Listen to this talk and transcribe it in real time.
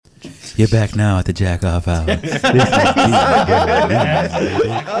You're back now at the Jack Off Hour. That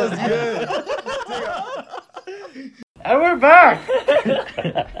was good. And we're back.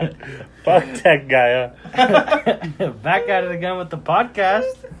 Fuck that guy, Back at it again with the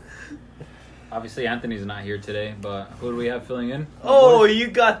podcast. Obviously, Anthony's not here today, but who do we have filling in? Oh, you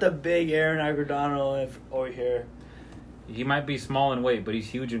got the big Aaron Agrodano over here. He might be small in weight, but he's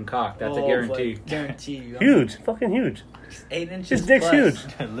huge in cock. That's a Oh, guarantee. but guarantee. Huge. Fucking huge. 8 inches. His dick's plus.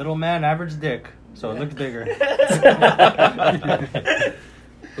 huge. Little man, average dick. So it looks bigger.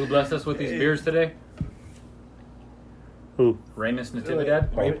 Who blessed us with these beers today? Who? Ramus Natividad?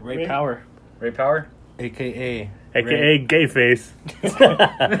 Ray Power. Ray Power? A.K.A. AKA gay face.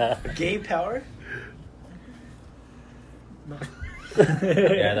 Gay power?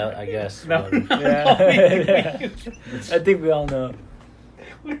 Yeah, that, I guess. No. Yeah. I think we all know.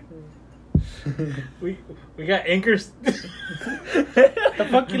 We got Anker's. The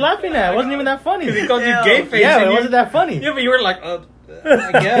fuck you laughing at? It wasn't even that funny. He called you Yeah, gay face. Yeah, and it you- wasn't that funny. Yeah, but you were like,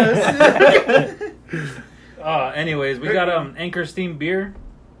 I guess. Anyways, we got Anker Steam beer.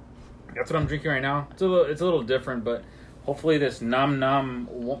 That's what I'm drinking right now. It's a little different, but hopefully this Nam Nam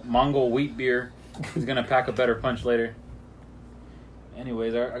Mongol wheat beer is gonna pack a better punch later.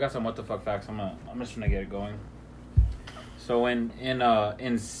 Anyways, I got some what the fuck facts. I'm just gonna get it going. So in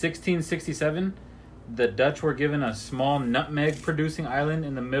 1667, the Dutch were given a small nutmeg producing island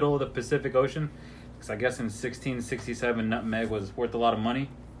in the middle of the Pacific Ocean. Because I guess in 1667, nutmeg was worth a lot of money.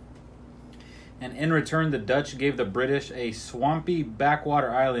 And in return, the Dutch gave the British a swampy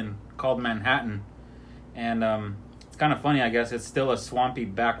backwater island called Manhattan. And it's kind of funny, I guess. It's still a swampy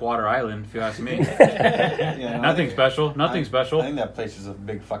backwater island, if you ask me. Yeah, no, Nothing special. Nothing I special. think that place is a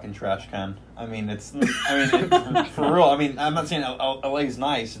big fucking trash can. I mean, for real. I mean, I'm not saying LA's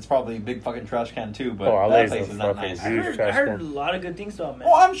nice. It's probably a big fucking trash can too, but Oh, that LA's place a is not fucking nice. huge I heard a can. lot of good things about man.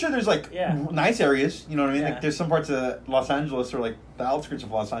 Well, I'm sure there's like Yeah. nice areas. You know what I mean? Yeah. Like there's some parts of Los Angeles or like the outskirts of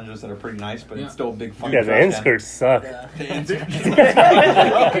Los Angeles that are pretty nice, but Yeah. it's still a big fucking Yeah, the trash inskirts suck. Yeah. can. The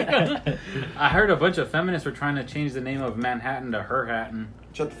inskirts. I heard a bunch of feminists were trying to change the name of Manhattan to Herhattan.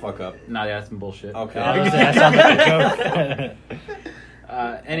 Shut the fuck up. Nah, that's some bullshit. Okay. That sounds like a joke.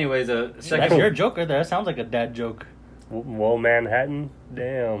 Anyways, That's second. your joker there. That sounds like a dad joke. Whoa, Manhattan?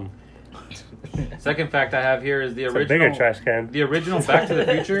 Damn. Second fact I have here is the It's a original. bigger trash can. The original Back to the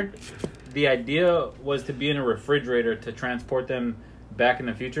Future. The idea was to be in a refrigerator to transport them back in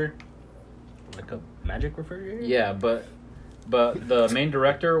the future. Like a magic refrigerator? Yeah, but the main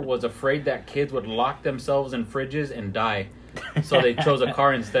director was afraid that kids would lock themselves in fridges and die, so they chose a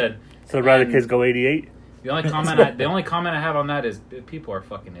car instead. So rather And kids go 88? The only comment I have on that is people are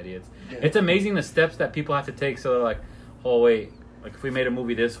fucking idiots. Yeah. It's amazing the steps that people have to take. So they're like, oh wait, like if we made a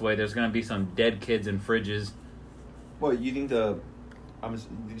movie this way, there's gonna be some dead kids in fridges. What you think did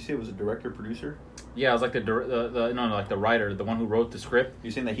you say it was a director producer? Yeah, it was like the writer, the one who wrote the script. You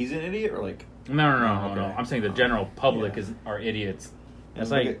saying that he's an idiot or like? No. Okay. I'm saying the general public Yeah. are idiots.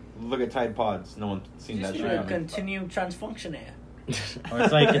 That's look like- look at Tide Pods. No one's seen Just that need shit. to continue transfunctioning. Or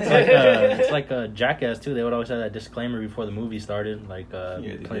it's like a Jackass too. They would always have that disclaimer before the movie started, like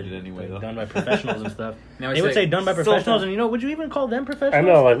they did it anyway, though. done by professionals and stuff. Now They would say done by So- professionals, and would you even call them professionals? I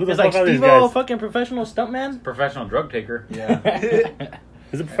know, like, who the it's fuck like are these Steve-O, guys? fucking professional stuntman. Professional drug taker. Yeah.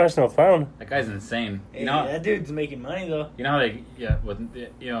 He's a professional clown. That guy's insane. Hey, that dude's making money though. You know how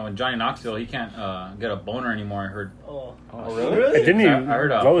in Johnny Knoxville he can't get a boner anymore. I heard. Oh, really? Didn't he I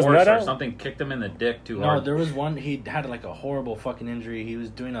heard a blow his horse nut or out? something kicked him in the dick too No, hard. there was one. He had like a horrible fucking injury. He was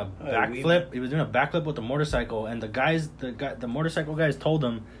doing a Oh, backflip. He was doing a backflip with a motorcycle, and the motorcycle guys told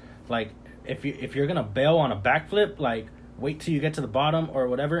him, like, if you're gonna bail on a backflip, like, wait till you get to the bottom or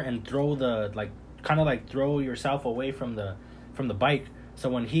whatever, and throw throw yourself away from the bike. So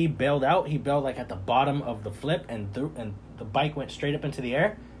when he bailed out, he bailed like at the bottom of the flip, and the bike went straight up into the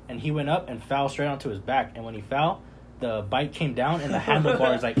air, and he went up and fell straight onto his back. And when he fell, the bike came down, and the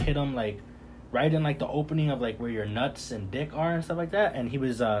handlebars like hit him like right in like the opening of like where your nuts and dick are and stuff like that. And he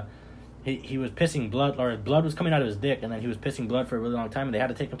was he was pissing blood, or blood was coming out of his dick, and then he was pissing blood for a really long time, and they had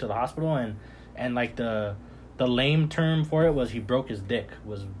to take him to the hospital. And like the lame term for it was he broke his dick,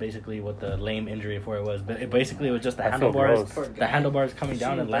 was basically what the lame injury for it was. But it basically was just the I feel handlebars, gross. the handlebars coming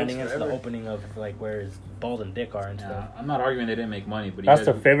down and Seen landing bikes into the forever. opening of like where his balls and dick are and Yeah, stuff. I'm not arguing they didn't make money, but That's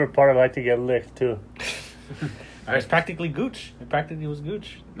the favorite part. I like to get licked, too. It's practically gooch. It practically was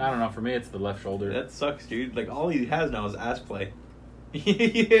gooch. I don't know. For me, it's the left shoulder. That sucks, dude. Like all he has now is ass play.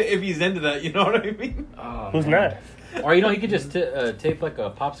 If he's into that, you know what I mean? Oh, Who's man. not? Or he could just tape like a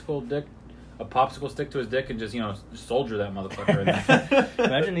popsicle stick to his dick and just soldier that motherfucker in there.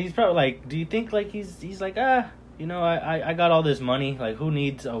 Imagine he's probably like. Do you think like he's like I got all this money. Like, who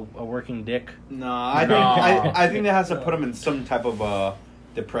needs a working dick? No, I think that has to put him in some type of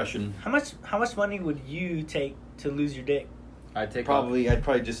depression. How much money would you take to lose your dick? I'd probably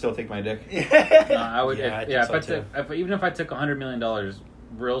just still take my dick. No, I would. Even if I took $100 million,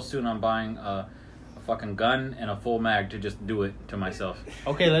 real soon I'm buying a fucking gun and a full mag to just do it to myself.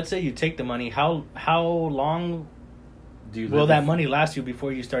 Okay, let's say you take the money. How long will that money last you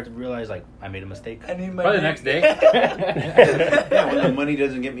before you start to realize, like, I made a mistake? I need my Probably the next day. Yeah, when the money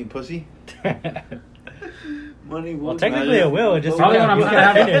doesn't get me pussy. Money will. Well, technically it will. It just Probably when I'm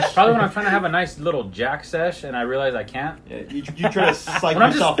finish. trying to have a nice little jack sesh and I realize I can't. Yeah, you try to psych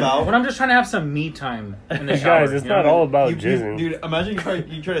When yourself out. When I'm just trying to have some me time in the shower. Guys, it's not all about You, jizzing. dude, imagine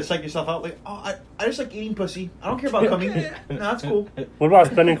you try to psych yourself out like, oh, I just like eating pussy. I don't care about coming. No, that's cool. What about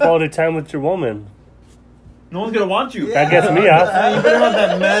spending quality time with your woman? No one's gonna want you. That gets me off. You better have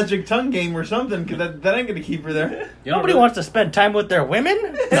that magic tongue game or something, because that ain't gonna keep her there. Nobody wants to spend time with their women.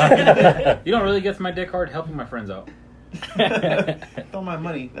 You don't really get my dick hard helping my friends out. All my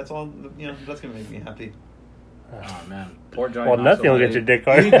money. That's all. That's gonna make me happy. Oh man, poor Johnny. Well, nothing will get your dick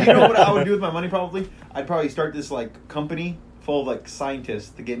hard. You know what I would do with my money? Probably, I'd probably start this like company full of like scientists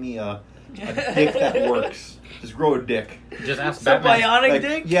to get me a dick that works. Just grow a dick. Just ask Some Batman. bionic Like,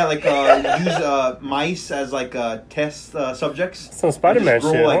 dick? yeah, like use mice as like test subjects. Some Spider-Man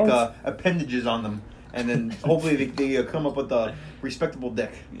Just shit, grow like huh? appendages on them, and then hopefully they come up with a respectable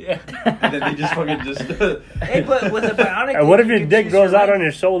dick, Yeah. and then they just fucking just. Hey, but with a bionic And what if you your can dick choose grows out life. on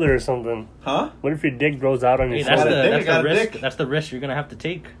your shoulder or something? Huh? What if your dick grows out on your Hey, shoulder? that's got the a risk. dick. That's the risk you're gonna have to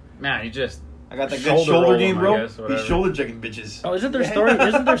take. Man, you just. I got that good Shoulder shoulder roll game, them, bro. I guess, Be whatever. shoulder checking bitches. Oh, isn't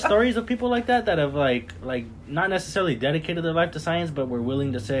there stories of people like that have like not necessarily dedicated their life to science, but were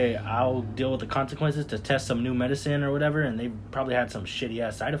willing to say, I'll deal with the consequences to test some new medicine or whatever, and they probably had some shitty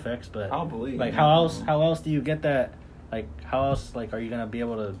ass side effects. But I'll believe. like, how else do you get that? Like, how else are you gonna be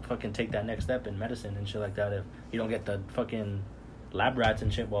able to fucking take that next step in medicine and shit like that if you don't get the fucking lab rats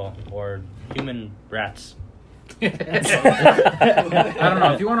and shit, or human rats? I don't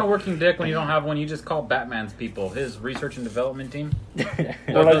know. If you want a working dick when you don't have one, you just call Batman's people, his research and development team.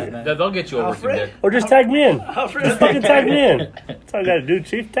 They'll get you a working Alfred? dick. Or just tag me in. Alfred. Just fucking tag me in. That's all I gotta do,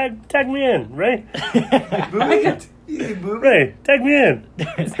 Chief. Tag me in, right? Ray, tag me in.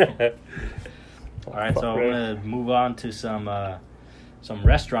 All right, so I'm gonna move on to some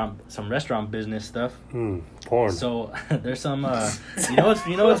restaurant business stuff. Porn. So there's some you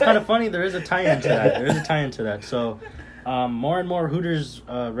know what's kind of funny? There is a tie-in to that. So more and more Hooters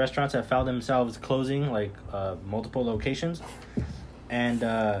restaurants have found themselves closing, like multiple locations,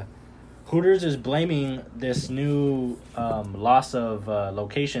 and Hooters is blaming this new loss of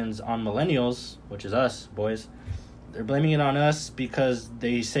locations on millennials, which is us boys. They're blaming it on us because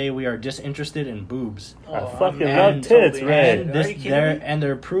they say we are disinterested in boobs. I fucking love tits, totally. Ray. And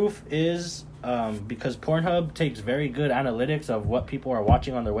their proof is because Pornhub takes very good analytics of what people are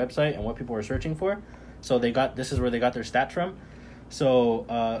watching on their website and what people are searching for. So this is where they got their stats from.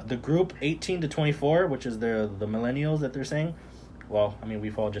 So the group 18 to 24, which is the millennials that they're saying. Well, I mean, we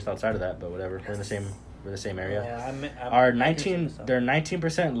fall just outside of that, but whatever. We're the same area. Yeah, Are 19? They're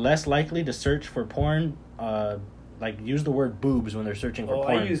 19% less likely to search for porn. Use the word boobs when they're searching for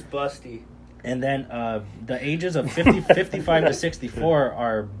porn. I use busty. And then the ages of 55 to 64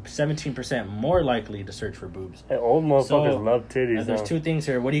 are 17% more likely to search for boobs. Hey, old motherfuckers love titties. There's two things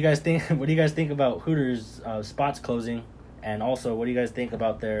here. What do you guys think? What do you guys think about Hooters spots closing? And also, what do you guys think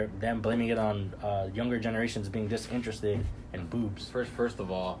about them blaming it on younger generations being disinterested in boobs? First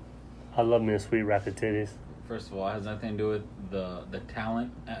of all, I love me a sweet rack of titties. First of all, it has nothing to do with the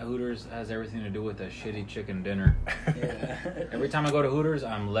talent at Hooters. It has everything to do with a shitty chicken dinner. Yeah. Every time I go to Hooters,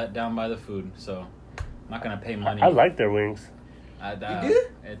 I'm let down by the food, so I'm not gonna pay money. I like their wings. You do?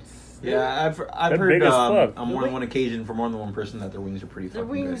 Yeah, I've They're heard big as fuck. on more than one occasion from more than one person that their wings are pretty Their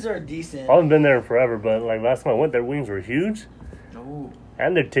fucking wings good. are decent. I haven't been there in forever, but like last time I went, their wings were huge. No.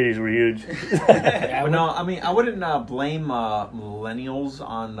 And their titties were huge. But no, I mean, I wouldn't blame millennials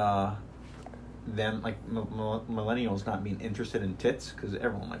on them, like millennials not being interested in tits, because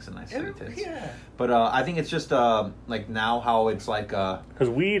everyone likes a nice set of tits. Yeah. But I think it's just like now how it's like Because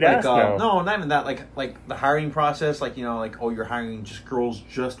we eat like ass now. no, not even that, like the hiring process, like, you know, like, oh, you're hiring just girls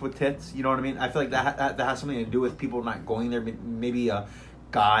just with tits, you know what I mean? I feel like that has something to do with people not going there. Maybe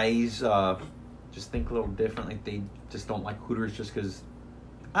guys just think a little different, like they just don't like Hooters just because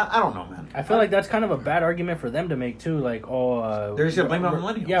I don't know, man. I feel like that's kind of a bad argument for them to make too. Like, they're just gonna blame it on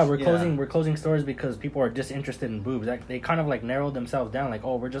millennials. Yeah, we're closing stores because people are disinterested in boobs. Like, they kind of like narrowed themselves down. Like,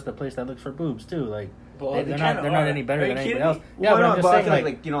 we're just a place that looks for boobs too. Like, they're not any better than anybody else. Yeah, well, but I'm just saying,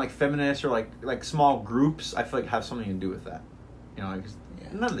 I feel like feminists or like small groups, I feel like have something to do with that. You know, because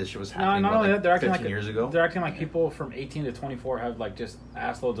none of this shit was happening. Not only that, they're acting 15 like years ago. They're acting like people from 18 to 24 have like just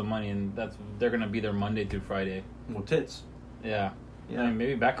ass loads of money, and they're gonna be there Monday through Friday. Well, tits. Yeah. Yeah. I mean,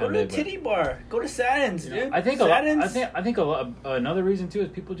 maybe back Go in to the the day. titty bar. Go to Satins, But, you know, dude. I think Satins. I think a lot, another reason too is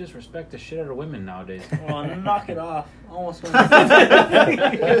people just respect the shit out of women nowadays. Well, knock it off. Almost.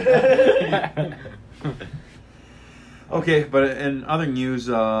 Okay, but in other news,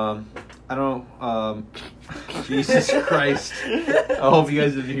 I don't know. Jesus Christ! I hope you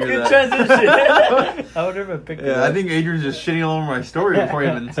guys didn't hear Good that. transition. I would never picked it Yeah, up. I think Adrian's just shitting all over my story before he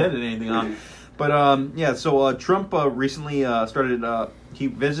even said anything on. But yeah, so Trump recently started. He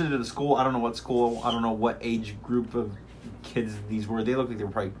visited a school. I don't know what school. I don't know what age group of kids these were. They looked like they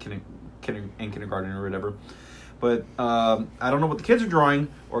were probably kindergarten or whatever. But I don't know what the kids are drawing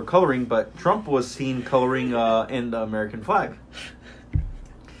or coloring. But Trump was seen coloring in the American flag.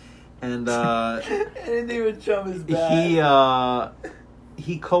 And Anything with Trump is bad.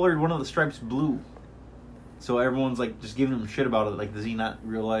 he colored one of the stripes blue. So everyone's like just giving him shit about it. Like, does he not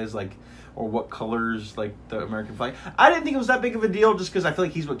realize like, or what colors like the American flag? I didn't think it was that big of a deal, just because I feel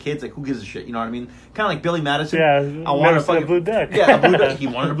like he's with kids. Like, who gives a shit? You know what I mean? Kind of like Billy Madison. Yeah, I want a fucking blue duck. Yeah, a blue duck. He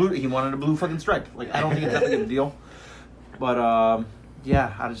wanted a blue fucking stripe. Like, I don't think it's that big of a deal. But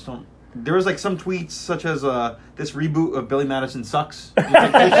yeah, I just don't. There was like some tweets such as this reboot of Billy Madison sucks.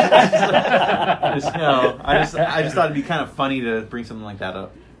 I just thought it'd be kind of funny to bring something like that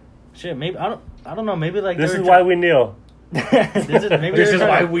up. Shit, maybe I don't know. Maybe like This is why we kneel. This is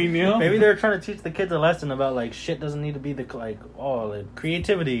why we kneel. Maybe they're trying to teach the kids a lesson about like shit doesn't need to be the like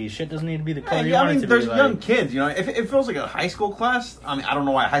creativity. Shit doesn't need to be the color you Yeah, I want mean, it to there's be. young Like, kids. You know, if it feels like a high school class. I mean, I don't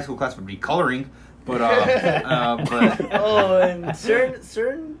know why a high school class would be coloring, but but Oh, and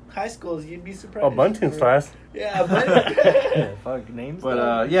certain high schools, you'd be surprised. Oh, Bunting's class. Yeah, Bunting. fuck names.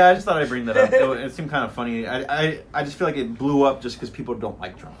 but yeah, I just thought I'd bring that up. It seemed kind of funny. I just feel like it blew up just because people don't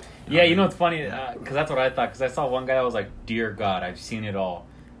like Trump. Yeah, you know what's funny? Because that's what I thought. Because I saw one guy that was like, "Dear God, I've seen it all."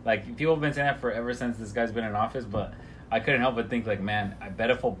 Like, people have been saying that for ever since this guy's been in office. But I couldn't help but think, like, man, I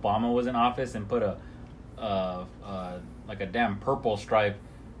bet if Obama was in office and put like a damn purple stripe,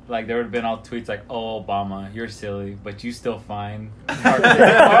 like there would have been all tweets like, "Oh, Obama, you're silly, but you still fine,"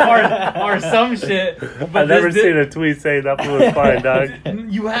 or some shit. But I've never seen a tweet saying that was fine, dog.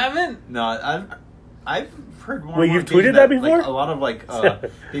 You haven't? No, I've heard more. Wait, and more you've tweeted that before? Like, a lot of like, I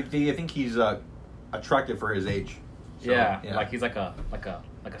think he's attractive for his age. So, yeah, like he's like a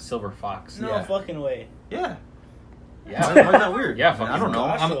silver fox. No Yeah. fucking way. Yeah. Yeah. Why is that weird? Yeah, I, mean, fucking I don't know.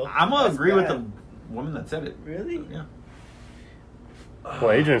 gosh, I'm gonna that's agree with bad. the woman that said it. Really? Yeah.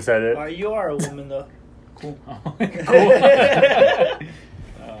 Well, Adrian said it. You are a woman, though. Cool. Cool.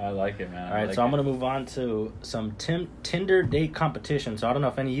 I like it, man. All right, so I'm gonna move on to some Tinder date competition. So I don't know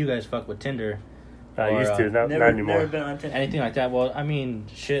if any of you guys fuck with Tinder. I used to, not Never anymore. been on Tinder. Anything like that. Well, I mean,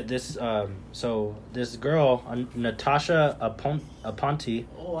 shit. This so this girl, Natasha Aponte,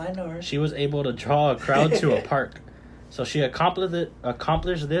 Oh, I know her. she was able to draw a crowd to a park. So she accomplished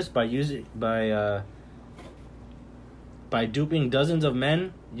this by duping dozens of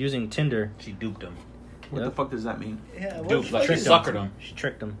men using Tinder. She duped him. What the fuck does that mean? Yeah, what Duped, like she fucking- suckered him. She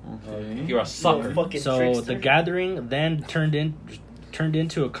tricked them. Okay. You're a sucker. Little fucking So trickster. the gathering then turned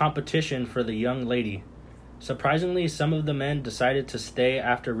into a competition for the young lady. Surprisingly, some of the men decided to stay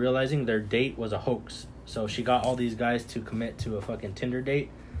after realizing their date was a hoax. So she got all these guys to commit to a fucking Tinder date,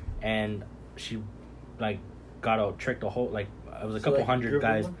 and she like tricked a whole like it was a So, couple like, hundred group of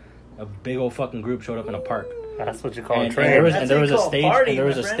guys. them? A big old fucking group showed up in a park. That's what you call a And train. there was That's a what you call stage. party, And there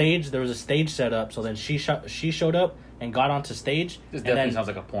was my a friend. stage. There was a stage set up. So then she showed up and got onto stage. This and definitely then sounds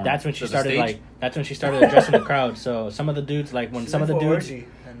like a porn. That's when she There's a started stage? That's when she started addressing the crowd. So some of the dudes when She's some of like the for dudes orgy,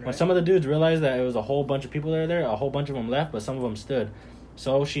 then, when right? some of the dudes realized that it was a whole bunch of people there, a whole bunch of them left, but some of them stood.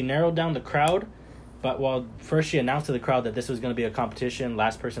 So she narrowed down the crowd. But first she announced to the crowd that this was going to be a competition.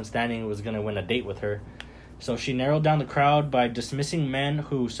 Last person standing was going to win a date with her. So she narrowed down the crowd by dismissing men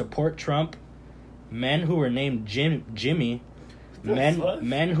who support Trump, men who were named Jimmy, fuck?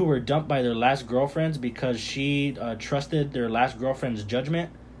 men who were dumped by their last girlfriends because she trusted their last girlfriend's judgment,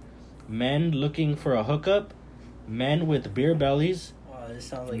 men looking for a hookup, men with beer bellies, Oh, this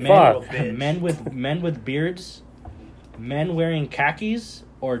sounds like men, a little bitch. men with beards, men wearing khakis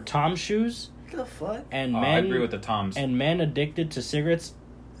or Tom shoes, What the fuck? and I men agree with the Toms. and men addicted to cigarettes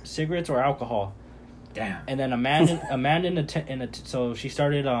or alcohol. Damn. And then Amanda so she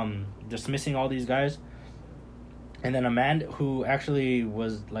started dismissing all these guys. And then Amanda, who actually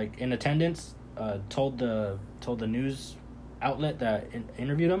was like in attendance, told the news outlet that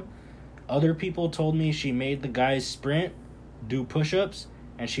interviewed him. Other people told me she made the guys sprint, do push-ups,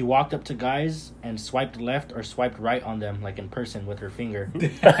 and she walked up to guys and swiped left or swiped right on them, like in person with her finger.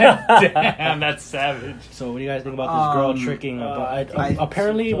 Damn, that's savage. So what do you guys think about this girl tricking?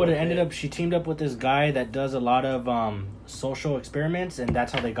 Apparently, what it ended up, she teamed up with this guy that does a lot of social experiments, and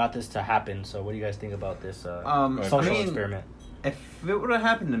that's how they got this to happen. So what do you guys think about this social experiment? If it would have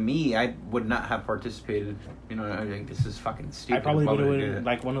happened to me, I would not have participated. You know, I think this is fucking stupid. I probably would have been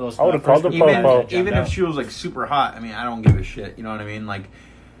like one of those. I would have called the popo. Even if she was like super hot, I mean, I don't give a shit. You know what I mean? Like,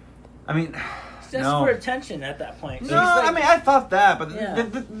 I mean, It's just for attention at that point. No, I mean, I thought that, but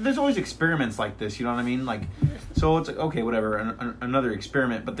there's always experiments like this. You know what I mean? Like, so it's like, okay, whatever, another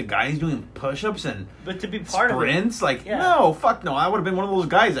experiment. But the guy's doing push-ups and but to be part sprints, of it, like, no, fuck no. I would have been one of those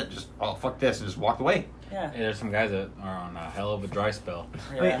guys that just, oh, fuck this, and just walked away. Yeah. Hey, there's some guys that are on a hell of a dry spell.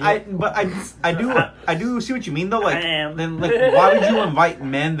 I mean, I do see what you mean though. Like, then like, why would you invite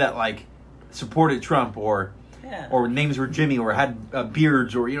men that like supported Trump or names were Jimmy or had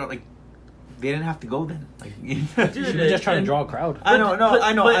beards or like they didn't have to go then. Like, she was just trying to draw a crowd. I know.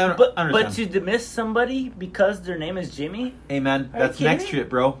 I understand. But to dismiss somebody because their name is Jimmy? Hey man, that's next shit,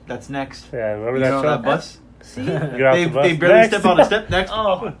 bro. That's next. Yeah, remember you that know show? That bus. See? They barely step on a step. Next.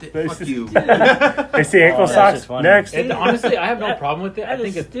 Oh, fuck you. They see ankle socks. Next. Honestly, I have no problem with it. I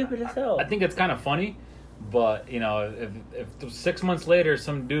think it's stupid as hell. I think it's kind of funny, but you know, if 6 months later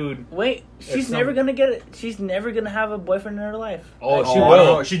some dude she's never gonna get it. She's never gonna have a boyfriend in her life. Oh, she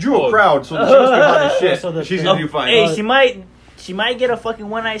will. No, she drew a crowd, so she must be hot as shit. So she's gonna do fine. Hey, she might get a fucking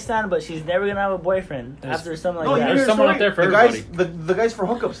one night stand, but she's never gonna have a boyfriend after something like that. There's someone out there for everybody. The guys for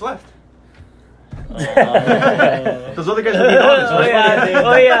hookups left. Those other guys are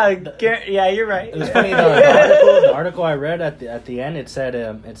yeah, you're right. It was funny. The article I read at the end, it said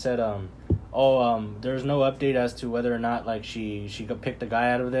there's no update as to whether or not like she picked a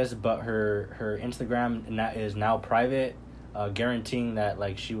guy out of this, but her Instagram is now private, guaranteeing that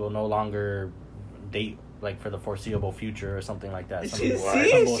like she will no longer date like for the foreseeable future or something like that. She's an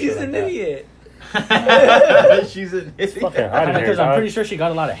idiot. She's an idiot. Because I'm pretty sure she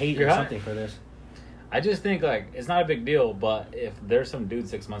got a lot of hate or something for this. I just think like it's not a big deal, but if there's some dude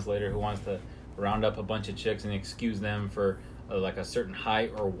 6 months later who wants to round up a bunch of chicks and excuse them for like a certain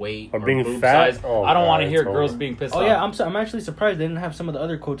height or weight or being boob fat, size, I don't want to hear girls being pissed off. Oh yeah, I'm actually surprised they didn't have some of the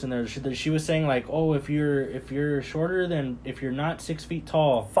other quotes in there. She was saying like, oh, if you're shorter than if you're not 6 feet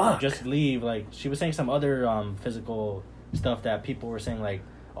tall, just leave. Like she was saying some other physical stuff that people were saying like,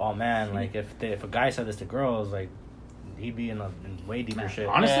 oh man, like if a guy said this to girls, like he'd be in way deeper shit.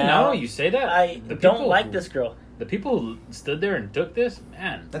 Honestly, now you say that, I don't like this girl. The people who stood there and took this,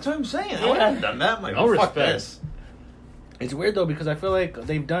 man. That's what I'm saying. I wouldn't have done that. I'm like, no fuck respect. This. It's weird though because I feel like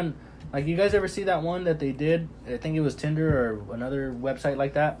they've done like you guys ever see that one that they did? I think it was Tinder or another website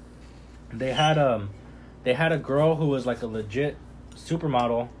like that. They had a girl who was like a legit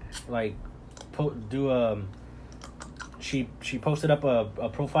supermodel, like She posted up a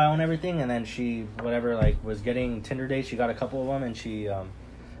profile and everything, and then she was getting Tinder dates. She got a couple of them, and she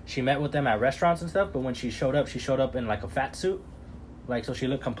met with them at restaurants and stuff. But when she showed up in like a fat suit, like so she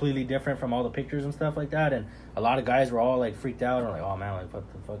looked completely different from all the pictures and stuff like that. And a lot of guys were all like freaked out and like, oh man, like what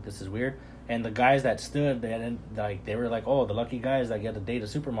the fuck, this is weird. And the guys that stood, they were like, oh, the lucky guys that get to date a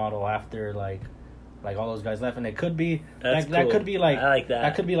supermodel after like all those guys left, and it could be that could be like I like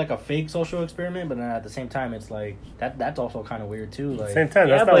that could be like a fake social experiment, but then at the same time it's like that's also kind of weird too. Like same time,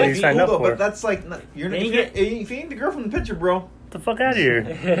 that's not what you signed up for. But that's like if you ain't the girl from the picture, bro. Get the fuck out of here.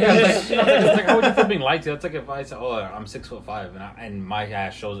 It's like how would you feel being lied to? That's like if I say, "Oh, I'm 6'5" and my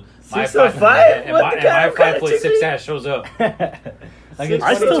ass shows my 6'5", and my 5'6" ass shows up. Like,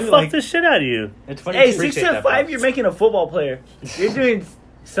 I still fuck the shit out of you. It's funny. Hey, 6'5", you're making a football player. You're doing.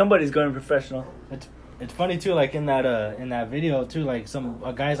 Somebody's going professional. It's funny too, like in that video too, like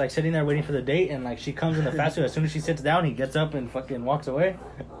a guy's like sitting there waiting for the date, and like she comes in the fast food. As soon as she sits down, he gets up and fucking walks away.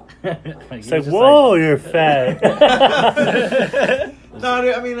 It's like, whoa, you're fat. No,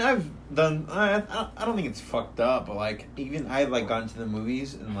 dude, I mean I've done. I don't think it's fucked up, but like even I've like gone to the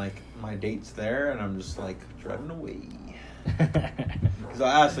movies and like my date's there, and I'm just like driving away. Because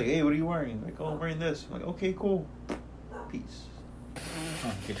I asked like, hey, what are you wearing? Like, oh, I'm wearing this. I'm like, okay, cool. Peace.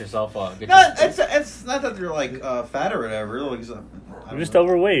 Get yourself it's not that they're like fat or whatever. Like, I'm just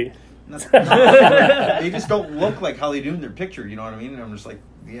overweight. They just don't look like how they do in their picture. You know what I mean? And I'm just like,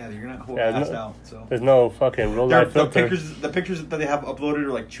 yeah, you're not passed out. So there's no fucking real life filter. The pictures that they have uploaded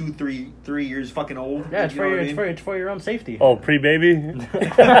are like 3 years fucking old. Yeah, it's for your own safety. Oh, pre-baby?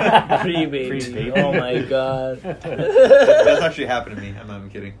 Pre-baby. Oh my god. That's actually happened to me. I'm not even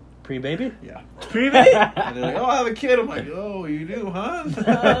kidding. Pre-baby? Yeah. Pre-baby? And they're like, oh, I have a kid. I'm like, oh, you do, huh?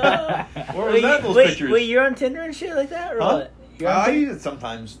 Where was that, those pictures? Wait, you're on Tinder and shit like that? Or what? I use it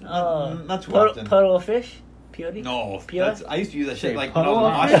sometimes. Not too often. Puddle of fish? Peyote? No. Peyote? I used to use that shit like when I puddle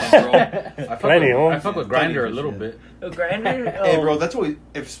was of in Washington, bro. I fuck with Grindr a little bit. A grinder? Oh. Hey, bro, that's what,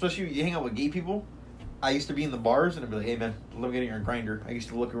 especially you hang out with gay people. I used to be in the bars and I'd be like, hey, man, look at your grinder. I used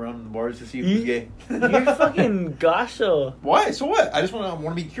to look around in the bars to see who's gay. You're fucking gosho. Why? So what? I just want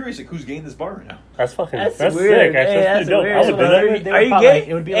to be curious, like, who's gay in this bar right now. That's fucking. That's weird. sick. Actually, Hey, that's that's pretty dope. weird. I would do that. Are you gay?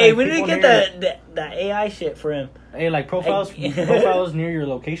 It would be hey, like we need to people get near that AI shit for him. Hey, like profiles near your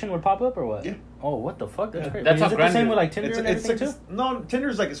location would pop up or what? Yeah. Oh, what the fuck? That's Yeah. great. That's Is how it the same Grindr- with like Tinder and everything too? No,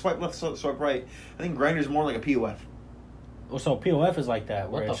 Tinder's like a swipe left, swipe right. I think Grindr's more like a POF. Well, so POF is like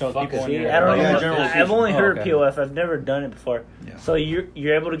that, where What it the shows fuck people is in it? your... I don't Yeah, know. general I've only heard okay. POF. I've never done it before. Yeah. So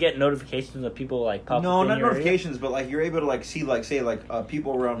you're able to get notifications of people like pop No, up in not your area? notifications, but like you're able to like see like say like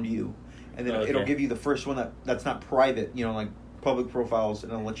people around you, and then it'll Okay. give you the first one that's not private, you know, like public profiles,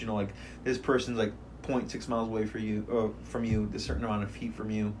 and it'll let you know like this person's like 0.6 miles away from you, this certain amount of feet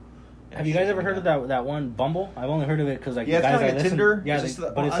from you. Have you guys ever heard of that one Bumble? I've only heard of it because like Yeah, the it's guys kinda I like a listen, Tinder. yeah, It's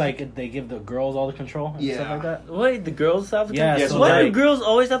just but it's like they give the girls all the control and stuff like that. Wait, the girls have the Yeah, control? so Why do like- girls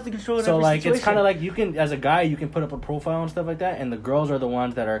always have the control in So every like situation? it's kind of like you can, as a guy, you can put up a profile and stuff like that, and the girls are the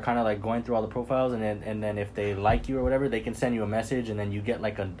ones that are kind of like going through all the profiles, and then if they like you or whatever, they can send you a message, and then you get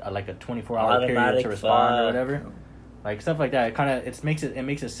like a 24-hour period Automatic to respond or fuck. whatever. Like stuff like that. It kind of it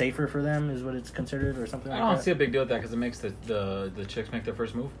makes it safer for them is what it's considered or something I like don't that. see a big deal with that because it makes the chicks make their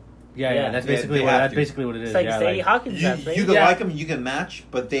first move. Yeah, that's Yeah, basically they what have that's to. basically what it is. It's like yeah, Sadie like, Hawkins. You can like them, you can match,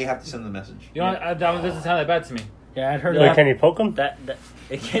 but they have to send the message. You know, that doesn't sound that bad to me. yeah, I'd heard Wait, of can you poke them? Can I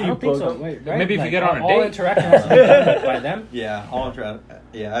you don't think poke so. them? Wait, Maybe if you get on a all date. interaction has to be done by them. Yeah, I'll try.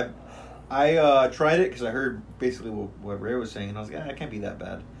 Yeah, I tried it because I heard basically what Ray was saying, and I was like, it can't be that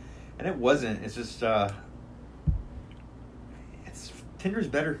bad, and it wasn't. It's just Tinder's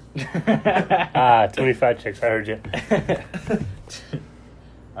better. 25 chicks. I heard you.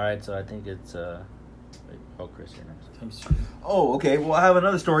 All right, so I think it's Chris here next. Oh, okay. Well, I have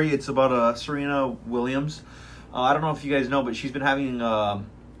another story. It's about Serena Williams. I don't know if you guys know, but she's been having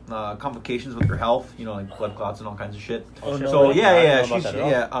complications with her health. You know, like blood clots and all kinds of shit. Oh, no So way. yeah, I yeah, don't know about she's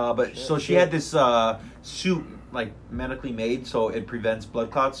that at all. but so she had this suit like medically made, so it prevents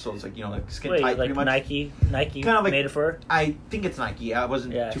blood clots. So it's like like skin Wait, tight, like pretty much. Nike Kind of like- made it for her? I think it's Nike. I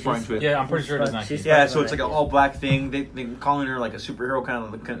wasn't Yeah, too far she's- into it. Yeah, I'm pretty sure it's She's Nike. fun. Yeah, so it's like an all black thing. They calling her like a superhero kind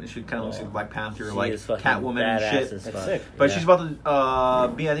of. She kind of looks like Black Panther, or She like is fucking Catwoman and badass shit. as That's fuck. sick. But Yeah. she's about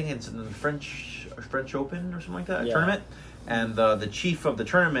to be, I think it's in the French Open or something like that, a Yeah. tournament. And the chief of the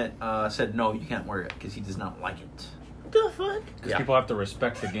tournament said, no, you can't wear it because he does not like it. What the fuck? Because people have to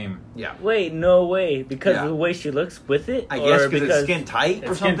respect the game. Yeah. Wait, no way. Because Yeah. of the way she looks with it? I Or guess because it's skin tight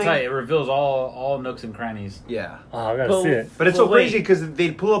or It's skin something. tight. It reveals all nooks and crannies. Yeah. Oh, I gotta But- see it. But it's Well, so crazy wait. because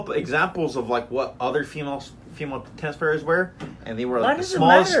they pull up examples of like what other female tennis players wear, and they wear Why like the does it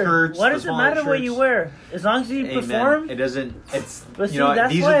smallest matter? skirts. Why the does it smallest matter what shirts. you wear? As long as you Hey, man, perform? it doesn't. It's But see, you know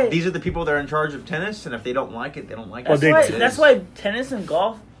that's these why- are the people that are in charge of tennis, and if they don't like it, they don't like Well, it. they- That's why tennis and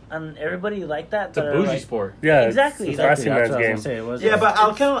golf and everybody like that. It's a that are bougie like- sport. Yeah, Exactly. It's Exactly. classy That's man's what I was game. gonna say. It was, Yeah,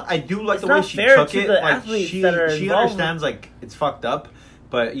 but I do like It's the way not she fair took to it. the Like athletes she that are involved. understands like it's fucked up,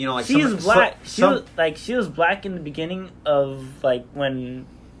 but like She was black. She was black in the beginning of like when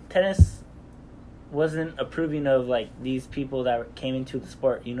tennis wasn't approving of like these people that came into the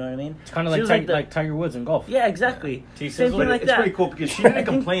sport. You know what I mean? It's kind of She like, was like Tiger Woods in golf. Yeah, exactly. Yeah. Same thing But like it's that. pretty cool because she didn't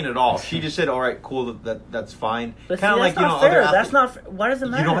complain at all. She just said, "All right, cool, that's fine." But Kind of see, like that's not fair. other That's athletes. not. Why does it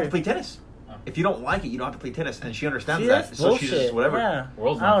matter? You don't have to play tennis. If you don't like it, you don't have to play tennis, and she understands See, that. that's So bullshit. she's just whatever. Yeah.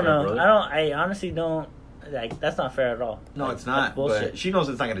 World's I not don't fair, know. brother. I honestly don't. Like that's not fair at all. No, Like, it's not. that's bullshit. But she knows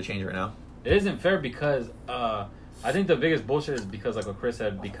it's not going to change right now. It isn't fair because I think the biggest bullshit is because, like what Chris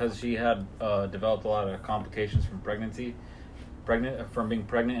said, because she had developed a lot of complications from being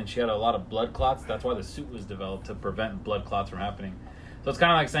pregnant, and she had a lot of blood clots. That's why the suit was developed to prevent blood clots from happening. So it's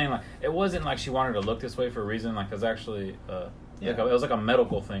kind of like saying like it wasn't like she wanted to look this way for a reason. Like it was actually it was like a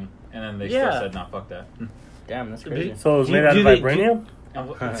medical thing, and then they still Yeah. said, "Nah, fuck that." Damn, that's crazy. So it was Do- made out do of they- vibranium?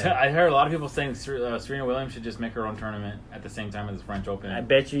 I heard a lot of people saying Serena Williams should just make her own tournament at the same time as the French Open. I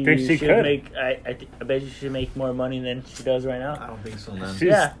bet you Think she should could. make. I bet you should make more money than she does right now. I don't think so, man. She's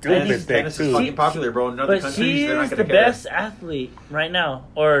Yeah, stupid tennis- thick, Tennis is too. fucking popular, bro. In other But countries, she they're not is gonna the care. best athlete right now,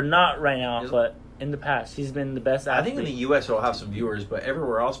 or not right now, Is- but in the past, she's been the best I athlete. think in the U.S. it'll have some viewers, but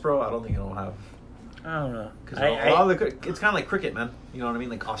everywhere else, bro, I don't think it'll have. I don't know. Because a lot of the, it's kind of like cricket, man. You know what I mean?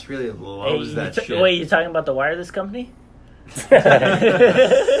 Like Australia loves that shit. Wait, you talking about the wireless company?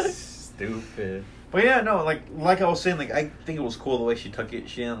 Stupid. But yeah, no, like I was saying, like I think it was cool the way she took it.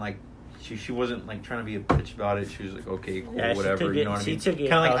 She didn't like, she wasn't like trying to be a bitch about it. She was like, okay, cool, Yeah, she whatever. took You it- know what I she mean? took it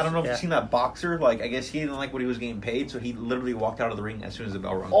Kind of like how- I don't know if yeah. you've seen that boxer. Like I guess he didn't like what he was getting paid, so he literally walked out of the ring as soon as the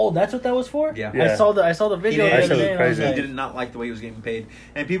bell rung. Oh, that's what that was for? Yeah. Yeah. I saw the He video the did, other day. And I was crazy. he like, did not like the way he was getting paid,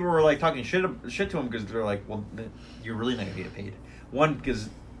 and people were like talking shit to him because they're like, well, you're really not gonna get paid. One, because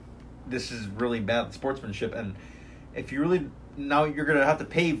this is really bad sportsmanship, and if you really now you're gonna have to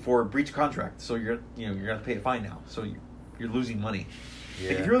pay for a breach of contract, so you're gonna have to pay a fine now, so you're losing money.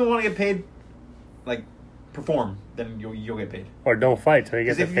 Like, if you really want to get paid, like perform, then you'll get paid. Or don't fight till you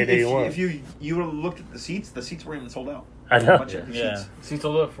get 'Cause the payday you want. if you would have looked at the seats weren't even sold out. I know. A bunch of empty Yeah. seats. So you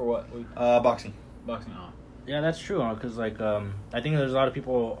told her for what? Boxing. Boxing. Oh. yeah, that's true. Because like, I think there's a lot of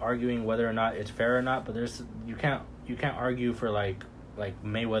people arguing whether or not it's fair or not. But you can't argue for like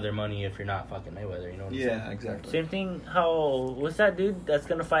Mayweather money if you're not fucking Mayweather. You know what I'm saying? Yeah, exactly. Same thing. What's that dude that's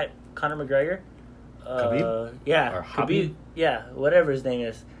gonna fight Conor McGregor? Khabib? Yeah, Or Khabib. Habib? Yeah, whatever his name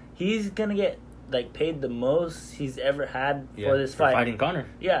is. He's gonna get like paid the most he's ever had for this fight. fighting Connor.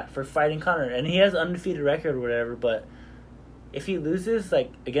 Yeah, for fighting Conor, and he has an undefeated record or whatever. But if he loses like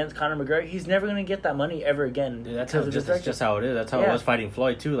against Conor McGregor, he's never gonna get that money ever again. Dude, that's because of his that's record. just how it is. That's how it Yeah. was fighting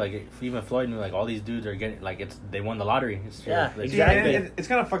Floyd too. Like even Floyd knew like all these dudes are getting like they won the lottery. It's Yeah, like, exactly. It's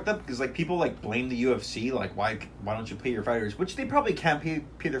kind of fucked up because like people like blame the UFC, like why don't you pay your fighters, which they probably can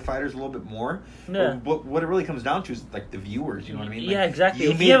pay their fighters a little bit more. Yeah. But what it really comes down to is like the viewers. You know what I mean? Like, Yeah, exactly.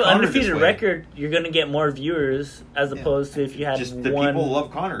 If made you have an Conor this undefeated way. record, you're gonna get more viewers as Yeah. opposed to if you had just the one. people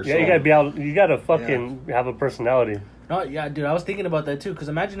love Conor. Yeah, so. you gotta be out. You gotta fucking have a personality. No, yeah, dude, I was thinking about that too. Because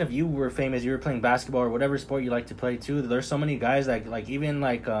imagine if you were famous, you were playing basketball or whatever sport you like to play too. There's so many guys that like even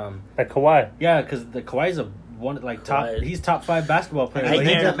like Like Kawhi. yeah, because the Kawhi's a one like top. Kawhi. He's top 5 basketball player. I Like,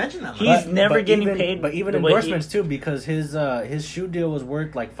 guarantee- mention that. He's never getting even, paid But even the way endorsements too, because his shoe deal was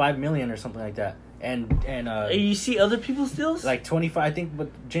worth like $5 million or something like that. And You see other people's deals? like 25. I think, but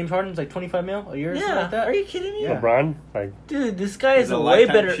James Harden's like 25 mil a year or something yeah, like that. are you kidding me? Yeah. LeBron. Like, Dude, this guy is It's a a way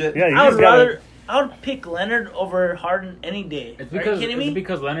lifetime better. shit. Yeah, you I would just gotta- rather. I would pick Leonard over Harden any day. It's are because you kidding me? it's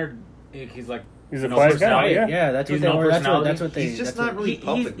because Leonard, he's like he's a no quiet guy. personality. Yeah. Yeah, that's He's what they no were. personality. That's what they. He's just that's not what- really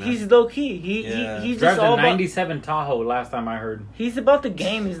public, man. He's low key. Yeah. He's drives just all a about. '97 Tahoe. Last time I heard. He's about the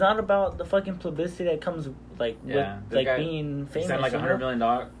game. He's not about the fucking publicity that comes like Yeah, with the like guy- being He famous. signed like you $100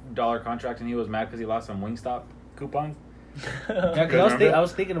 know? million contract, and he was mad because he lost some Wingstop coupons. Yeah, Good, remember? I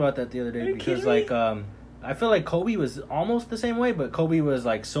was thinking about that the other Are day you because kidding me? like I feel like Kobe was almost the same way, but Kobe was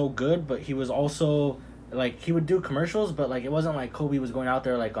like so good, but he was also like he would do commercials, but like it wasn't like Kobe was going out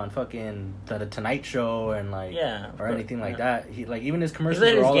there like on fucking the Tonight Show and like Yeah, or but- anything like yeah. that. He like even his commercials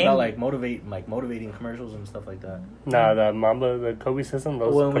let were his all game- about like motivating commercials and stuff like that. Nah, the Mamba, the Kobe system,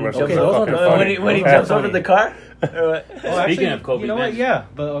 those When he commercials jumps Okay, are those over, ones fucking are funny. when he Yeah. jumps over the car. Or what? Speaking of Kobe, you know man. what? Yeah,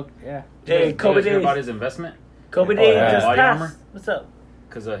 but yeah. Hey, You Kobe guys hear Days. about his investment? Kobe Oh, Day yeah. just Body passed. armor? What's up?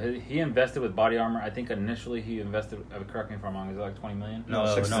 Because he invested with body armor. I think initially he invested. Correct me if I'm wrong. Is it like $20 million? No,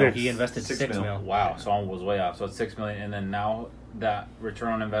 Six- no, six. he invested Six 6 mil. mil. Wow, so I was way off. So it's $6 million, and then now that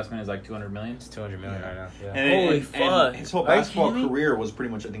return on investment is like $200 million. It's 200 million right now. Yeah. Holy And fuck. his whole Are you basketball kidding me? career was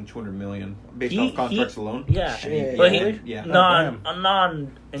pretty much, I think, $200 million based He- off contracts he- alone. Yeah, Shit. but Yeah. he Yeah.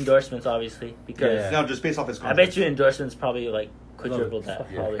 non endorsements obviously because Yeah. No, just based off his I contracts. bet you endorsements probably like quadrupled that.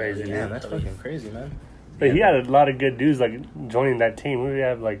 Yeah, Probably. crazy, Yeah, that's fucking crazy, man. But he had a lot of good dudes like joining that team. We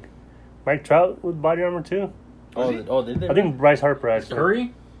have like Mike Trout with body armor too. Did they? I think Bryce Harper actually.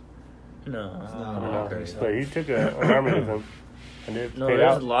 Curry? No, I No, don't know. okay. But he took an army with him. And it no. paid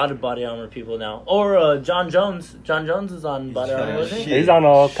There's out. a lot of body armor people now. Or John Jones. John Jones is on body armor, wasn't he? shit. He's on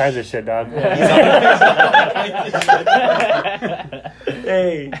all kinds of shit, dog.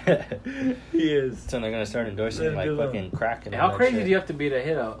 Hey, he is. So they're gonna start endorsing Let him like do that. fucking crack and How all that crazy shit. do you have to be to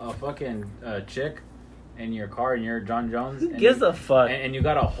hit a fucking chick in your car and you're John Jones? Who and gives you- a fuck? And you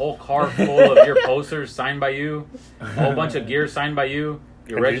got a whole car full of your posters signed by you, a whole bunch of gear signed by you,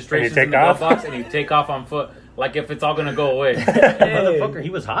 your And you registration's take in the glove off? box, and you take off on foot. Like if it's all gonna go away. Motherfucker, he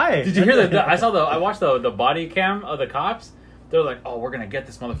was high. Did you hear I watched the body cam of the cops. They're like, oh, we're gonna get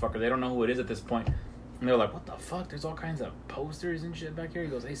this motherfucker. They don't know who it is at this point. And they're like, what the fuck? There's all kinds of posters and shit back here. He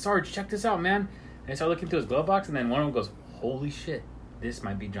goes, hey Sarge, check this out, man. And I start looking through his glove box, and then one of them goes, holy shit, this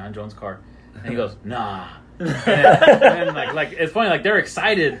might be John Jones' car. And he goes, nah. And like it's funny, like they're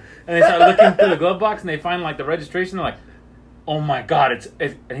excited and they start looking through the glove box and they find like the registration. They're like, oh my god, it's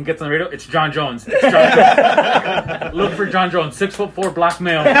and he gets on the radio, it's John Jones. It's John Jones. Look for John Jones, 6'4" black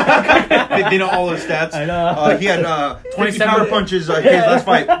male. They know all his stats. I know. He had 20 power punches his last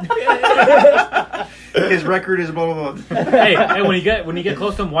fight. His record is blah blah blah. Hey, when you get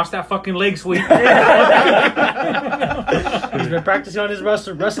close to him, watch that fucking leg sweep. He's been practicing on his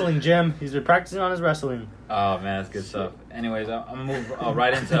wrestling, Jim. He's been practicing on his wrestling. Oh man, that's good stuff. Anyways, I'm gonna move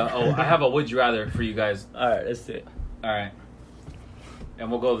right into. I have a would you rather for you guys. All right, let's do it. All right,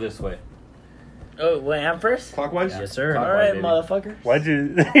 and we'll go this way. Oh, wait, I'm first? Clockwise? Yes, sir. Clockwise, All right, baby. motherfucker. Why'd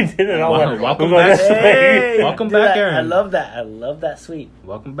you? He did it all. Welcome We're going back. this way. Hey, Welcome do back, that. Aaron. I love that. I love that sweet.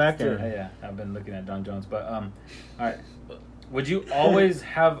 Welcome back, Yeah, Aaron. yeah, I've been looking at John Jones, but all right. Would you always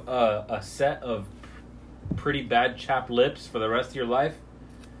have a set of pretty bad chapped lips for the rest of your life,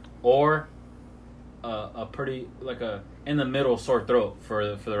 or a pretty like a in the middle sore throat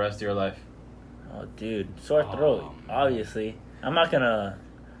for the rest of your life? Oh, dude, sore throat. Obviously, I'm not gonna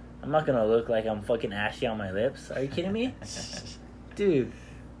look like I'm fucking ashy on my lips. Are you kidding me, dude?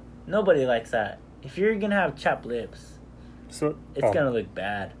 Nobody likes that. If you're gonna have chapped lips, So, it's gonna look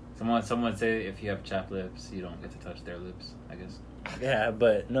bad. Someone say if you have chapped lips, you don't get to touch their lips. I guess. Yeah,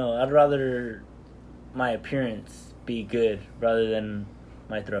 but no, I'd rather my appearance be good rather than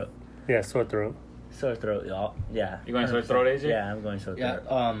my throat. Yeah, sore throat. Sore throat, y'all. Yeah. You going sore throat, AJ? Yeah, I'm going sore Yeah.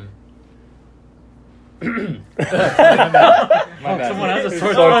 throat. My bad. Someone has a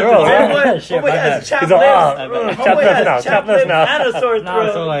sore Sore throat. throat. Homeboy, Shit, homeboy my has bad. chapped He's all, lips. chapped Homeboy lips has now, chapped chapped lips lips now. and a sore No,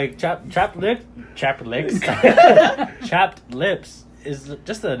 throat. so like chapped lips is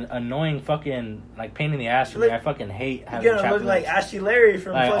just an annoying fucking like pain in the ass for me. I fucking hate having You're gonna chapped look like lips. Ashley Larry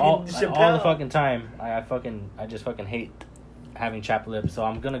from Like, fucking all Chappelle. the fucking time. I just fucking hate having chapped lips. So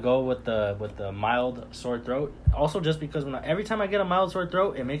I'm gonna go with the mild sore throat. Also, just because every time I get a mild sore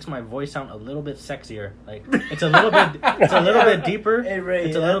throat, it makes my voice sound a little bit sexier. Like it's a little bit deeper. Hey Ray,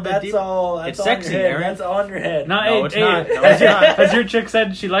 it's a little bit that's deeper. all. That's It's all sexy, on your head. Aaron. That's on your head. No, No, hey, it's hey, not. No, it's not. Has your chick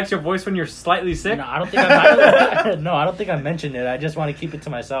said she likes your voice when you're slightly sick? No, I don't think I mentioned it. I just want to keep it to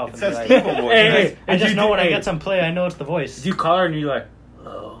myself. It And says be like, people voice. Hey, I just know when I hey, get some play, I know it's the voice. Do you call her and you're like,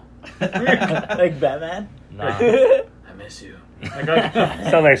 oh, Like Batman. Nah. I miss you. Like,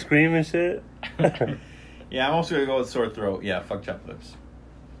 Sound like Scream and shit. Yeah, I'm also gonna go with sore throat. Yeah, fuck chapped lips.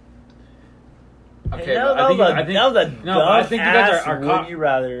 okay, Hey, but that was a no, but I think you guys dumb-ass are would caught. you I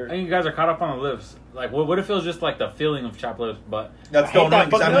rather? think you guys are caught up on the lips. Like, what if it was just like the feeling of chapped lips, but That's I so hate that annoying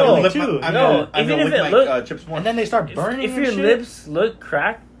because I'm fucking gonna lip lick too. my, I'm No, gonna, I'm even gonna if lick it my look- chips more. And then they start burning. If your and shit. lips look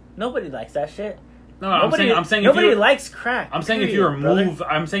cracked, nobody likes that shit. no, I'm saying if nobody you, likes crack. I'm saying if you period, brother. remove,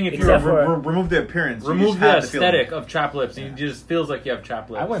 I'm saying if you Except for- remove the appearance. You remove just the have feeling. aesthetic of chapped lips, and it just feels like you have chapped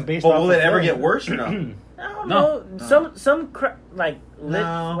lips. I went based But off. will of it ever feeling. get worse or no? I don't No. know. Some like lips,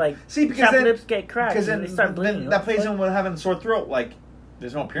 No. like See, because chapped then- lips get cracked Because and then, they start bleeding. then that plays in with having a sore throat. Like,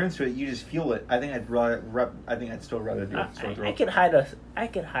 there's no appearance to it. You just feel it. I think I'd still rather do a sore throat. I could hide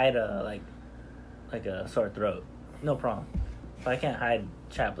a like a sore throat, no problem. But I can't hide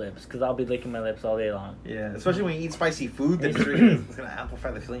chapped lips because I'll be licking my lips all day long. Yeah, especially when you eat spicy food, then it's gonna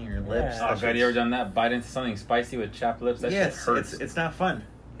amplify the feeling in your lips. Yeah. Oh god, you ever done that? Bite into something spicy with chapped lips? That Yeah, shit hurts. it's not fun.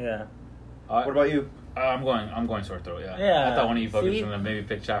 Yeah, What about you? I'm going sore throat. Yeah. Yeah, I thought one of you fuckers see? was gonna maybe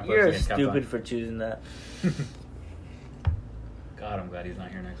pick chapped lips. you're and get capped stupid on. for choosing that. God, I'm glad he's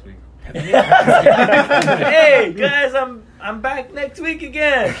not here next week. Hey guys, I'm back next week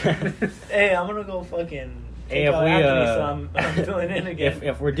again. Hey, I'm gonna go fucking. Hey, take if out we, Anthony, so I'm filling in again.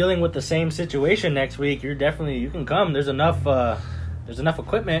 If we're dealing with the same situation next week, you can come. There's enough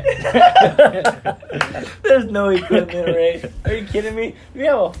equipment. There's no equipment, Ray. Are you kidding me? We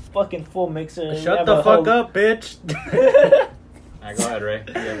have a fucking full mixer. We Shut have the a fuck whole- up, bitch. Alright, go ahead, Ray.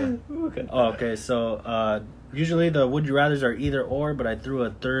 You have a- Oh, okay, so usually the would you rather's are either or, but I threw a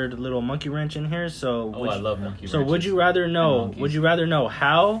third little monkey wrench in here. So I love monkey So wrenches. would you rather And know? monkeys. Would you rather know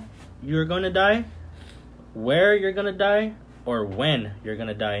how you're gonna die, where you're gonna die, or when you're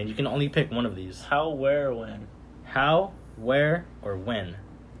gonna die? And you can only pick one of these. How, where, when? How, where, or when?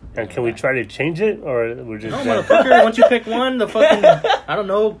 And can we try to change it, or we're just? No, motherfucker. Once you pick one, the fucking I don't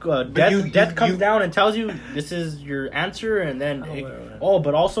know. you- Death comes you- down and tells you this is your answer, and then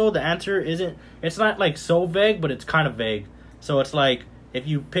but also the answer isn't. It's not like so vague, but it's kind of vague. So it's like if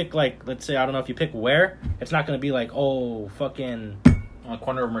you pick like let's say I don't know if you pick where, it's not gonna be like oh fucking. on the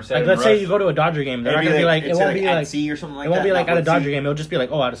corner of Mercedes. Like let's say you go to a Dodger game, they're not gonna be like it won't be at like sea or something like it won't that. be like not at a at Dodger sea. game. It'll just be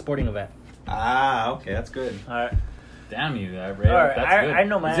like oh at a sporting event. Ah, okay, that's good. All right. Damn you, Ray. All right, That's good. I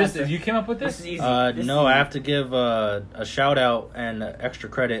know my answer. You came up with this? This is easy. This No, is I have to give a shout out and extra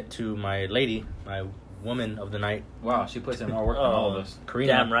credit to my lady, my woman of the night, Wow, she puts in more work than all of us.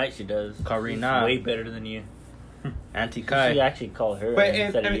 Karina. Damn right she does. Karina. She's way better than you. Auntie She Kai. actually called her. But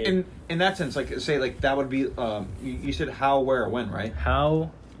instead of you. in that sense, like say like that would be you said how, where, when, right?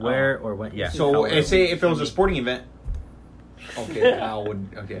 How, where, or when? Yeah. So How, where, say if it was a sporting event. Okay, how would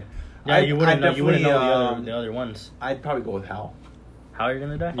okay? yeah, you wouldn't know. I'd You wouldn't know definitely, the other ones. I'd probably go with how. How you're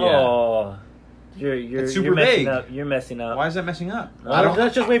gonna die? Yeah. Oh, you're It's super you're messing vague. up. You're messing up. Why is that messing up?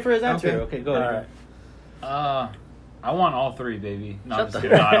 Let's just wait for his answer. Okay. Okay, go All ahead. right. I want all three, baby. No, I'm Shut just the-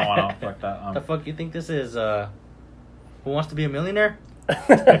 kidding. No, I don't want all. Fuck that. What the fuck you think this is? Who Wants to Be a Millionaire?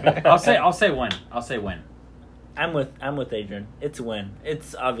 I'll say when. I'll say when. I'm with Adrian. It's a win.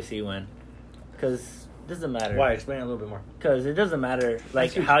 It's obviously a win. Because it doesn't matter. Why? Explain a little bit more. Because it doesn't matter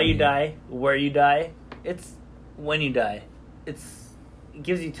like see what how you you mean. die, where you die. It's when you die. It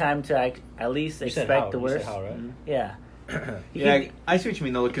gives you time to at least You said expect how. the You said worst. how, right? Yeah. You Yeah, can- I see what you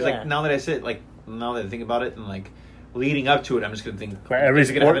mean though, because Yeah. like now that I think about it, and like leading up to it, I'm just gonna think Every is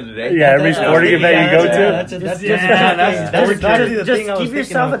it gonna sport, happen today? yeah, every sporting event you go to. That's Just- exactly the just thing I was give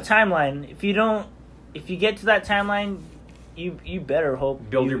yourself thinking a timeline. If you get to that timeline, you better hope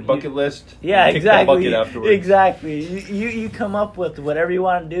Build your bucket list. Yeah, and kick the exactly. bucket afterwards. Exactly. You come up with whatever you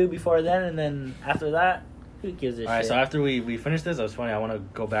want to do before then, and then after that, who gives a All right, shit? so after we finish this, that was funny. I want to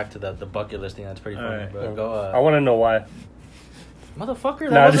go back to the bucket list thing. That's pretty All funny. right. But go, I want to know why. motherfucker,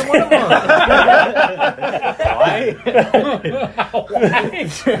 that Nah, wasn't one of them. Why?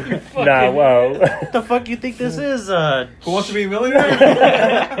 Nah, well, What the fuck you think this is? Who Wants to Be a Millionaire?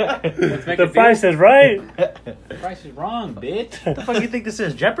 Let's make the it price is right. The price is wrong, bitch. What the fuck you think this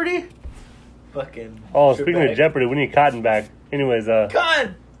is? Jeopardy? Fucking. Oh, trip speaking back. of Jeopardy, we need Cotton back. Anyways,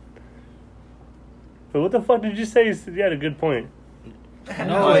 God. but what the fuck did you say? You said you had a good point.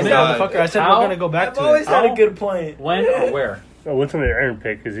 No, Oh, I God. motherfucker. I said How? we're gonna go back I've to always it. had How? a good point. When or where? Oh, which one did Aaron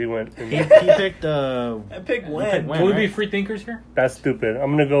pick? Because he went. He picked I picked when. when? Can we right? be free thinkers here? That's stupid.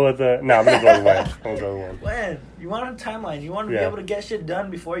 I'm gonna go with no. I'm gonna go with one. I'm gonna go with one. When? You want a timeline. You want to Yeah. be able to get shit done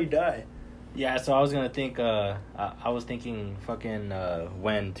before you die. Yeah, so I was gonna think. I was thinking fucking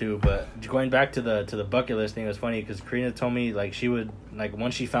when too, but going back to the bucket list thing was funny because Karina told me like she would like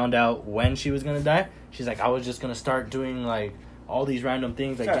once she found out when she was gonna die, she's like I was just gonna start doing like all these random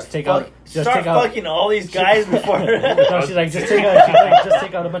things like just take out fucking all these guys before. No, she's like just take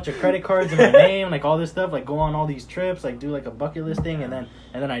out a bunch of credit cards in my name, like all this stuff, like go on all these trips, like do like a bucket list thing, and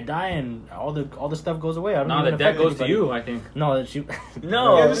then I die and all the stuff goes away. I don't No, even the debt affect goes to anybody. you, I think. No, that she.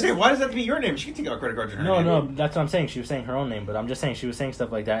 No. Yeah, I was gonna say, why does that have to be your name? She can take out credit cards in her name. No, that's what I'm saying. She was saying her own name, but I'm just saying she was saying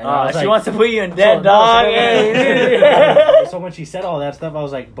stuff like that. And I was she like, wants to put you in debt, so- dog. no, Hey. so when she said all that stuff, I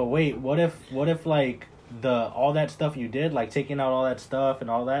was like, but wait, what if like all that stuff you did, like taking out all that stuff and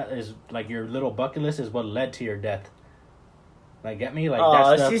all that is like your little bucket list is what led to your death. Like, get me? Like,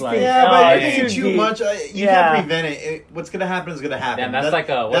 that stuff, she's like... thinking- Yeah, Oh, but yeah. if you too Dude. much, you Yeah. can't prevent it. What's gonna happen is gonna happen. Damn, that's like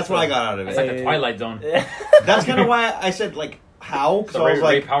a. That's what I got out of It's it. like a Twilight Zone. That's kind of why I said like how. The So I was Ray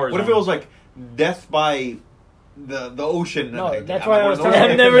like, Power what if it Zone. was like death by the ocean? No, Like, that's I'm why like, I was one of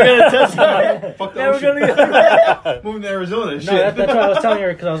telling those I'm you. guys. never gonna touch that. Fuck the Never ocean. gonna Moving to Arizona. and No, shit. that's what I was telling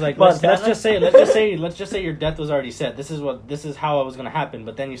her because I was like, let's just say your death was already set. This is how it was gonna happen.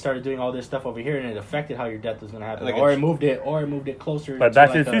 But then you started doing all this stuff over here, and it affected how your death was gonna happen, Like or a- it moved it closer. But to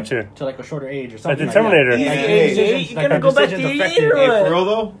Back to like the Future. to like a shorter age or Like something. the Terminator. Like, Yeah. your Hey, decisions- you like gotta your go back decisions to affected. your Hey, what? for real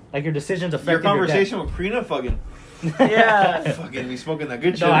though, Like your decisions your affected conversation with Karina fucking Yeah. fucking be smoking that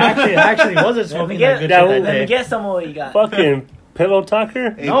good shit. No, I actually wasn't Let smoking me that get, good that shit will- that let me day. get some of what you got. Fucking pillow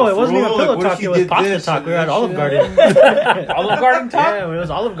talker. Hey, No, it but wasn't for even real, pillow like, what if talk. she It was did pasta this talk. and We were at this Olive shit? Garden. Olive Garden talk? Yeah, it was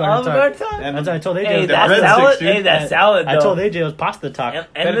Olive Garden Olive talk. Garden time? And That's what I told AJ. Hey, it was that that breadsticks, salad. dude. Hey, that salad. I though. told AJ it was pasta talk.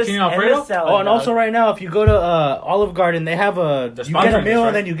 And this, Fettuccine and Alfredo? this salad. Oh, and dog. also right now, if you go to Olive Garden, they have They're you get a sponsoring meal this,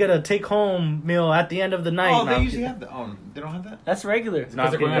 and then you get a take-home meal at the end of the night. Oh, Now, they usually have that. Oh, they don't have that. That's regular. No, I'm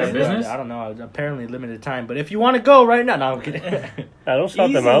Because they're going kidding. out of business? I don't know. Apparently limited time. But if you want to go right now, no, I'm kidding. I don't stop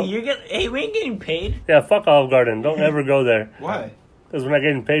Easy. them out. You're getting. Hey, we ain't getting paid. Yeah, fuck Olive Garden. Don't ever go there. Why? Because we're not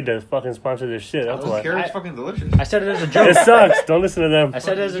getting paid to fucking sponsor this shit. That's Those why. carrots I- fucking delicious. I said it as a joke. It sucks. Don't listen to them. I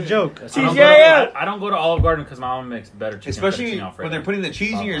said it as a joke. I don't, go TGIF. to, I don't go to Olive Garden because my mom makes better chicken. Especially fettuccine Alfredo. when they're putting the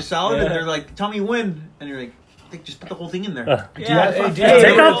cheese in your salad and they're like, "Tell me when," and you're like, "Just put the whole thing in there." Yeah. hey,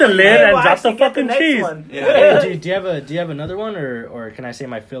 Take off the lid and well, drop the actually, get fucking next cheese. one. Yeah. Hey, do you have another one or can I say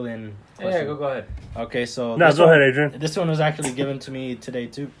my fill-in? Yeah, question? go ahead. Okay, so No, this go one- ahead, Adrian. This one was actually given to me today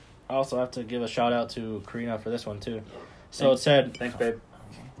too. I also have to give a shout out to Karina for this one too. So it said, Thanks, babe.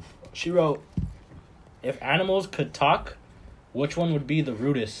 she wrote, "If animals could talk, which one would be the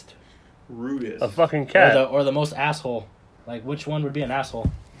rudest?" Rudest. A fucking cat. Or the most asshole. Like, which one would be an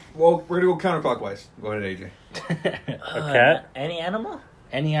asshole? Well, we're going to go counterclockwise. Go ahead, AJ. A cat? Any animal?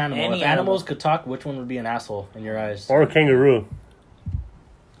 Any animal. Any If animal. animals could talk, which one would be an asshole in your eyes? Or a kangaroo.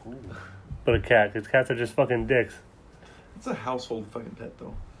 But a cat, because cats are just fucking dicks. It's a household fucking pet,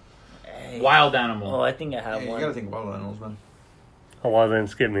 though. Hey. Wild animal. Oh, I think I have Yeah, you one. got to think about animals, man. Oh, well, then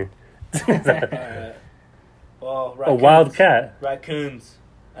skip me. Alright. Well, A raccoons. wild cat. Raccoons.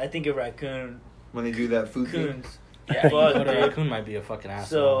 I think a raccoon. When they do that food thing. Coons. Yeah, fuck, But a dude. raccoon might be a fucking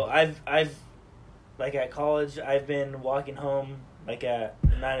So asshole. I've like at college, I've been walking home like at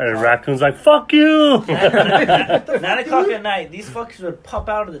 9 And a o'clock. raccoon's like, fuck you! 9 o'clock at night, these fuckers would pop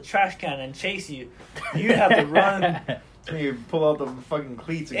out of the trash can and chase you. You'd have to run. And you pull out the fucking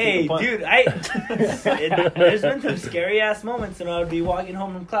cleats and Hey, kick the punt. dude, there's been some scary ass moments when I would be walking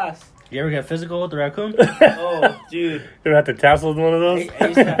home from class. You ever get physical with the raccoon? Oh, dude. You ever have to tassel one of those? I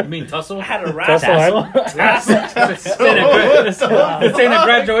used to You mean tussle? I had a Tussle, rat. This ain't a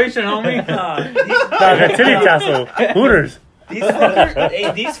graduation, homie. Nah, the titty tassel. Hooters. These fuckers,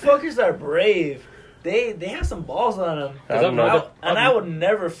 hey, these fuckers are brave. They have some balls on them. I don't know. And I would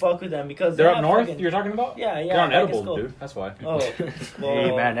never fuck with them because They're they up have north. fucking- You're talking about? Yeah, yeah. They're on back in edibles, school. dude. That's why. Oh,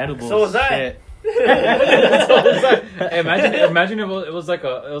 Hey, man, edibles. So was I. Shit. Hey, imagine it was like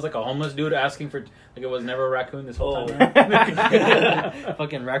a homeless dude asking for like it was never a raccoon this whole time.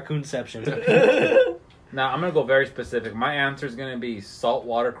 Fucking raccoonception. Now I'm gonna go very specific. My answer is gonna be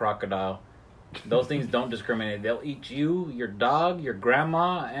saltwater crocodile. Those things don't discriminate. They'll eat you, your dog, your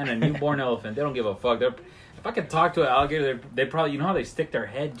grandma, and a newborn elephant. They don't give a fuck. If I could talk to an alligator, they probably, you know how they stick their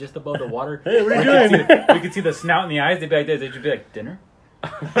head just above the water? Hey, what are you doing? We could see the snout and the eyes. They'd be like this. They'd just be like, dinner?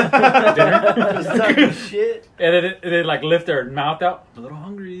 Dinner? Just talking shit. And they'd like lift their mouth out. I'm a little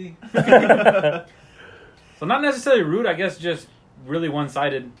hungry. So not necessarily rude, I guess just really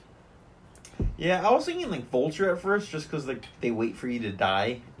one-sided. Yeah, I was thinking like vulture at first, just because like they wait for you to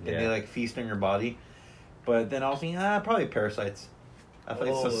die and Yeah. they like feast on your body. But then I was thinking, probably parasites. I feel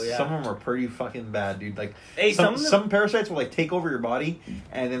like Oh, yeah. some of them are pretty fucking bad, dude. Like Hey, some some of them- some parasites will like take over your body,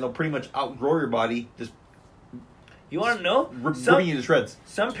 and then they'll pretty much outgrow your body, just You want to know? ripping you to shreds.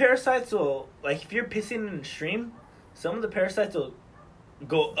 Some parasites will, like, if you're pissing in a stream, some of the parasites will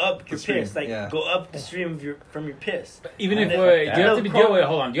go up your stream, piss, like yeah. go up the stream from your piss. Even And if they- do you have to they'll be crawl- wait,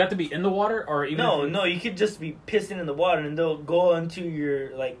 hold on. Do you have to be in the water or even No, if no, you could just be pissing in the water and they'll go into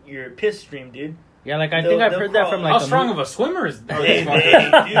your piss stream, dude. Yeah, like I They'll- think I've they'll heard that crawl. from like how a strong mo- of a swimmer is Hey, these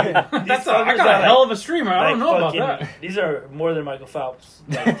hey, fuckers? dude, That's these I fuckers got a are hell like- of a streamer. I don't know about that. These are more than Michael Phelps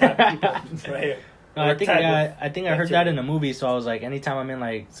like, type people right here. No, I Or think type I think I heard that in a movie, so I was like, anytime I'm in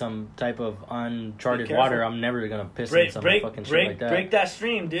like some type of uncharted Be careful. water, I'm never gonna piss in break some break fucking shit break like that. break that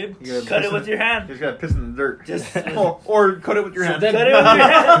stream, dude. You gotta Cut piss it with in- your You hand. just gotta piss in the dirt. Just or cut it with your So hand. then- cut it with your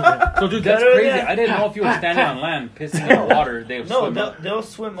hand. So dude, that's Cut it crazy. again. I didn't know if you were standing on land pissing in the water, they would No, swim up. they'll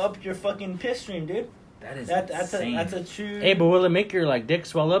swim up your fucking piss stream, dude. That is That's insane. a true. Hey, but will it make your like dick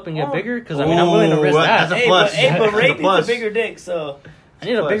swell up and get Oh. bigger? Because I mean, I'm willing to risk Ooh, that. that's a Hey, plus. but Ray That's a needs plus. a bigger dick, so I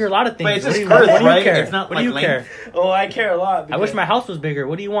need a bigger lot of things. But it's What just do you- girth, what do you right? care? It's not What do you like care? length. oh, I care a lot. I wish because- my house was bigger.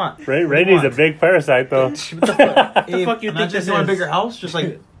 What do you want? Ray What do you needs a want? big parasite, though. What the fuck Hey, you think imagine this you want is? a bigger house, just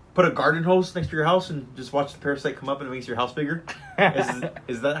like put a garden hose next to your house and just watch the parasite come up and it makes your house bigger.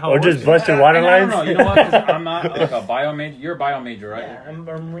 Is that how? Or it just works? bust your water I don't lines. know. You know what? 'Cause I'm not like a bio major. You're a bio major, right? Yeah, I'm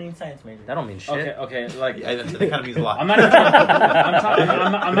a marine science major. That don't mean shit. Okay. Like Yeah, that kind of means a lot. I'm not.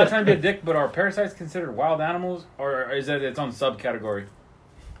 I'm not trying to be a dick, but are parasites considered wild animals, or is it its own subcategory?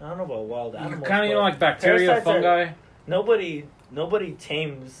 I don't know about wild animals. Kind of, you know, but like bacteria, parasites are- fungi. Nobody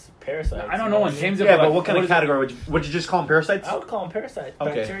tames parasites. I don't you know. what One mean? tames it. Yeah, like, but what kind of is it? category would you just call them parasites? I would call them parasites.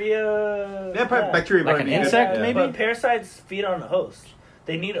 Okay. Bacteria. Yeah, bacteria. Like probably an be insect, good. maybe? But parasites feed on a host.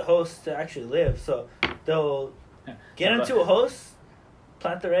 They need a host to actually live. So they'll get into a host,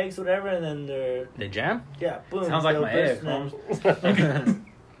 plant their eggs, whatever, and then they're They jam? boom. Sounds like they'll my burst egg, and then-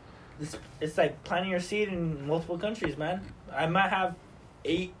 Holmes. It's like planting your seed in multiple countries, man. I might have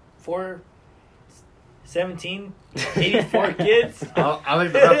 8, 4, 17, 84 kids. I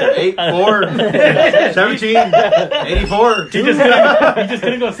like the up there. 8, 4, 17, 84. He just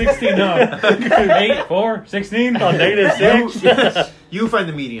couldn't go 16 no. 8, 4, 16. Oh, -6. You find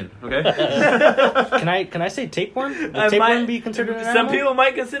the median, okay? Can I say tapeworm? Would I tapeworm might- be considered an Some animal? people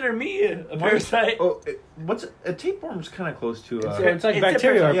might consider me a parasite. Oh, what's a tapeworm's kind of close to. So it's like It's a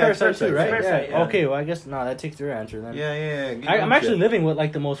bacteria or parasite. Yeah, parasite parasite, too, right? parasite, Yeah. yeah. Okay, well I guess no, that takes your answer then. Yeah. I'm actually living with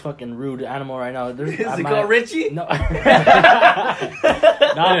like the most fucking rude animal right now. There's, Is it my- called Richie? No. Yeah,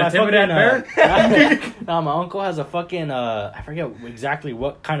 my intimidate fucking, no, my uncle has a fucking I forget exactly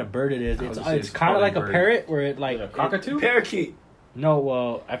what kind of bird it is. I would It's say it's it's kind of probably like a bird. parrot where it like A cockatoo? Parakeet. No,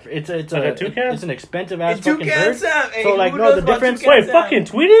 well, it's Like a toucan? it's an expensive ass It's fucking toucan, bird. Sam. Hey, So like who no, knows the about difference. toucan? Wait, fucking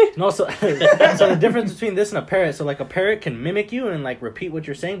Tweety? No, so the difference between this and a parrot. So like a parrot can mimic you and like repeat what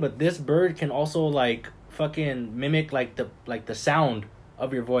you're saying, but this bird can also like fucking mimic like the sound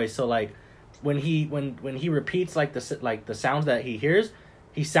of your voice. So like when he repeats like the sounds that he hears,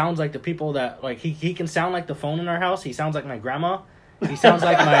 he sounds like the people that like he can sound like the phone in our house. He sounds like my grandma. He sounds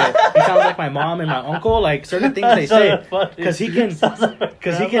like my mom and my uncle. Like certain things they say because he can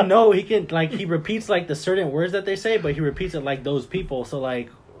he repeats like the certain words that they say, but he repeats it like those people. So like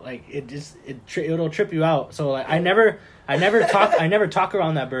it'll trip you out. So like I never talk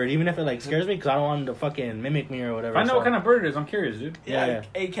around that bird, even if it like scares me, because I don't want him to fucking mimic me or whatever. I know what kind of bird it is. I'm curious, dude. Yeah.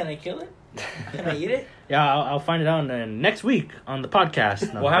 Hey, can I kill it? Can I eat it? Yeah, I'll find it out next week on the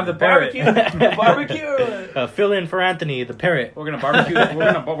podcast. No. We'll have the parrot. Barbecue or what? Fill in for Anthony, the parrot. We're gonna barbecue.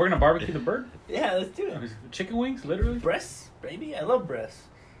 we're gonna barbecue the bird. Yeah, let's do it. Chicken wings, literally. Breasts, baby. I love breasts.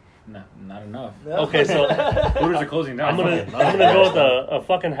 No, not enough. No. Okay, so Hooters are closing down. I'm gonna go with a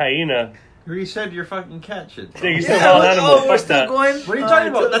fucking hyena. You said your fucking cat shit. Yeah, you said wild animal. we're Fuck still that. going. What are you talking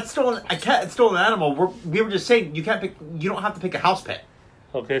about? That's stolen. A cat. It's stolen animal. We were just saying you can't pick. You don't have to pick a house pet.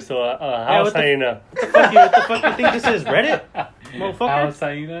 Okay, so a house what the- hyena. What the fuck you think this is? Reddit? Motherfucker? House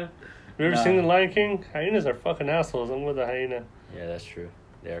hyena. You ever No. seen The Lion King? Hyenas are fucking assholes. I'm with a hyena. Yeah, that's true.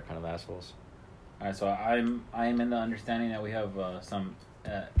 They are kind of assholes. All right, so I'm in the understanding that we have some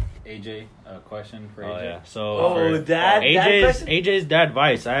AJ question for AJ. Oh yeah. So Oh, for dad question? AJ's dad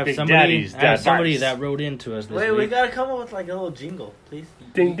advice. I have Big somebody Daddy's dad advice. that wrote into us this Wait, we week. gotta come up with like a little jingle, please.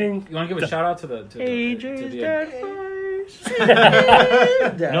 Ding ding. You want to give a shout out to the AJ's the dad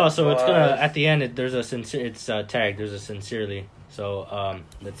Dad No, so it's gonna advice. at the end. There's a sincere. It's tagged. There's a sincerely. So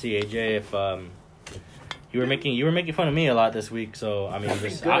let's see, AJ, if you were making fun of me a lot this week. So I mean,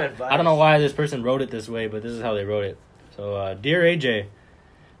 just, Good I advice. don't know why this person wrote it this way, but this is how they wrote it. So dear AJ,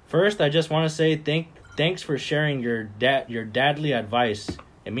 first I just want to say thanks for sharing your dadly advice.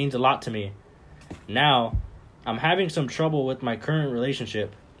 It means a lot to me. Now, I'm having some trouble with my current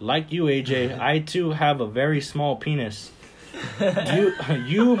relationship. Like you, AJ, I too have a very small penis.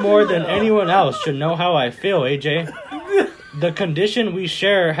 You more than anyone else should know how I feel, AJ. The condition we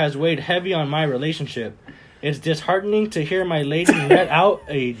share has weighed heavy on my relationship. It's disheartening to hear my lady let out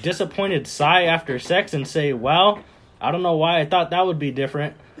a disappointed sigh after sex and say, well, I don't know why I thought that would be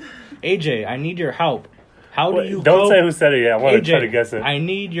different. AJ, I need your help. How do you Don't cope? say who said it yet. I want to try to AJ, guess it. I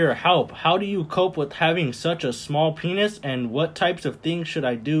need your help. How do you cope with having such a small penis, and what types of things should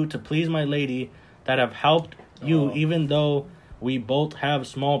I do to please my lady that have helped you even though we both have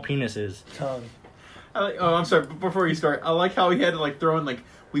small penises? Tongue. I'm sorry. Before you start, I like how he had to like throw in like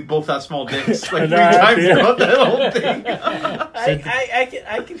we both have small dicks like 3 No, times yeah. throughout that whole thing.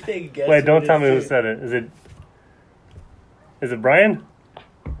 I can take a guess. Wait, don't who tell me it who is, said it. Is it Brian?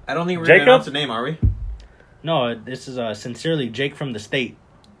 I don't think we're Jacob? gonna announce the name, are we? No, this is sincerely Jake from the state.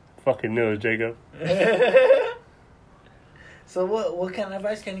 Fucking knew it was Jacob. too. So what kind of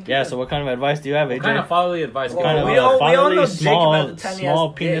advice can you give? Yeah, him? so what kind of advice do you have, AJ? What kind of fatherly advice? Well, kind of we all fatherly, know Jake small, has a tiny small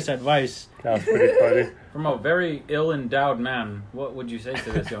ass penis dick. advice. That was pretty funny. From a very ill-endowed man, what would you say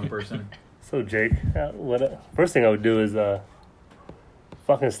to this young person? So Jake, first thing I would do is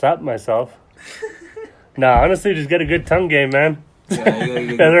fucking slap myself. Nah, honestly, just get a good tongue game, man. Yeah,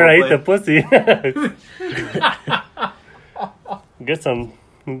 you Better I eat the pussy. Get some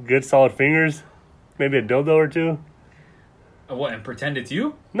good solid fingers. Maybe a dildo or two. What, and pretend it's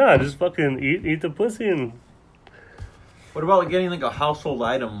you? Nah, just fucking eat the pussy and What about like getting like a household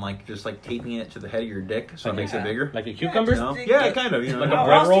item, like just like taping it to the head of your dick so it makes it bigger? Like a cucumber? You know? Yeah, kind of. You know, Like a I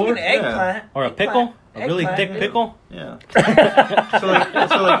bread was roller? thinking eggplant. Or a pickle? A really thick Eggplant. pickle? Yeah. So like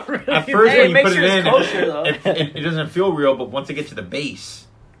at first Hey, when you make put sure it it's in, kosher, though. it doesn't feel real. But once it gets to the base,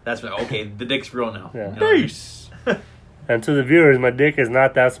 that's when okay, the dick's real now. Yeah. You know what I mean? And to the viewers, my dick is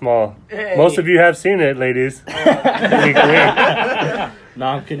not that small. Hey. Most of you have seen it, ladies. Wink, wink. No,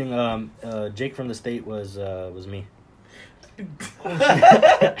 I'm kidding. Jake from the state was me.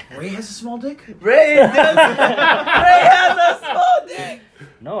 Ray has a small dick. Ray has a small dick.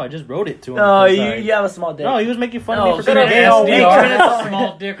 No, I just wrote it to him. No, 'cause you have a small dick. No, he was making fun No, of me for shut being up, gay. man. Hey, Hey,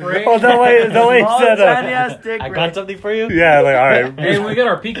 Small dick, Ray. Oh, that way he Small, said tiny ass dick. I Ray. got something for you? Yeah, like, all right. Hey, when we get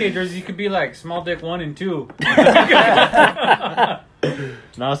our PK jerseys, you could be like small dick 1 and 2.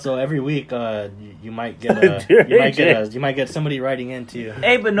 No, so every week you might get Dude, you might get somebody writing into you.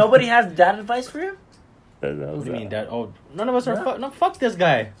 Hey, but nobody has dad advice for him? That What was do you mean, Dad? Oh, none of us are. No, fuck this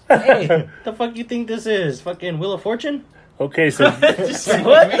guy. Hey, The fuck you think this is? Fucking Wheel of Fortune? Okay, so what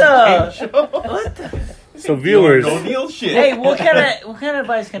the? What the? so viewers, No Neil shit. Hey, what kind of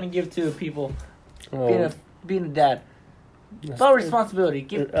advice can I give to people oh, being a dad? It's all responsibility.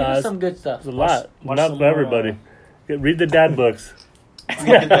 Give us some good stuff. It's a lot. watch Not some for more, everybody. Read the dad books. He's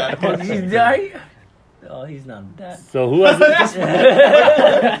not. Oh, he's not a dad. So who has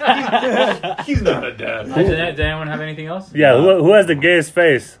He's not a dad. Did anyone have anything else? Yeah, who has the gayest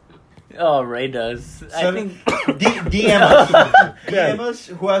face? Oh, Ray does. I think. DM us. DM us.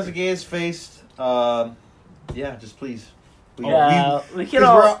 Who has the gayest face? Yeah, just please. We can Because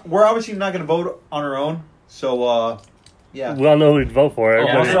all. we're obviously not going to vote on our own. So, yeah. We all know who to vote for. Oh,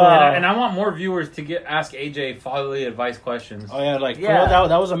 Everybody. and I want more viewers to ask AJ fatherly advice questions. Oh yeah, like Yeah.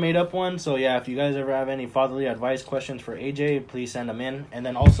 that was a made up one. So yeah, if you guys ever have any fatherly advice questions for AJ, please send them in. And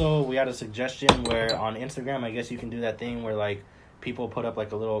then also we had a suggestion where on Instagram, I guess you can do that thing where like people put up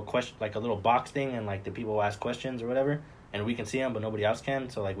like a little question, like a little box thing, and like the people ask questions or whatever, and we can see them, but nobody else can.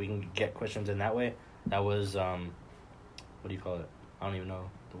 So like we can get questions in that way. That was what do you call it? I don't even know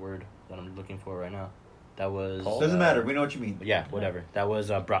the word that I'm looking for right now. That was Doesn't matter. We know what you mean. Yeah, whatever. That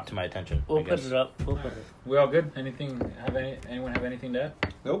was brought to my attention. We'll I put guess. it up. We'll put it. We all good? Anyone have anything to add?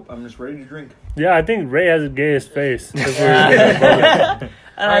 Nope. I'm just ready to drink. Yeah, I think Ray has the gayest face. And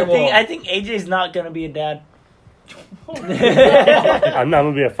I will- I think AJ's not gonna be a dad. I'm not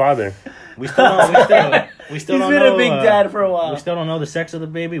gonna be a father. We still don't. We still He's don't been know, a big dad for a while. We still don't know the sex of the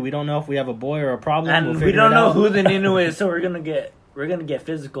baby. We don't know if we have a boy or a problem. And We'll we figure don't it know out. who the Ninu is, so we're gonna get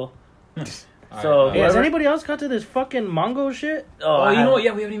physical. So Alright, Hey, has whoever- anybody else got to this fucking mango shit? Oh, I you know what? have-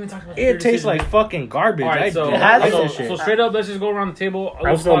 Yeah, we haven't even talked about It tastes like fucking garbage. All right, so, I has like so, this shit. so straight up, let's just go around the table.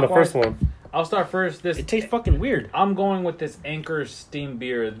 I'm still on the first Clockwise. one. I'll start first. It tastes fucking weird. I'm going with this Anker Steam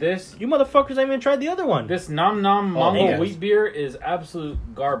beer. This You motherfuckers haven't even tried the other one. Nom Nom Oh, Mango yes. wheat beer is absolute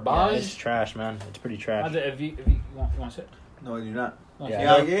Yeah, garbage. it's trash, man. It's pretty trash. If you want to sit. No, you're not.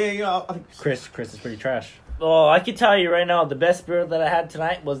 Yeah. Yeah. Chris is pretty trash. Oh, I can tell you right now, the best beer that I had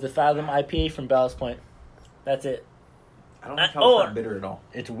tonight was the Fathom IPA from Ballast Point. That's it. I don't like how Oh. it's not bitter at all.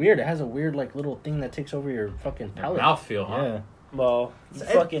 It's weird. It has a weird like little thing that takes over your fucking palate. Mouthfeel, huh? Yeah. Well,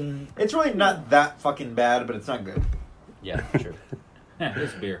 fucking. It's really not that fucking bad, but it's not good. Yeah, true. Yeah,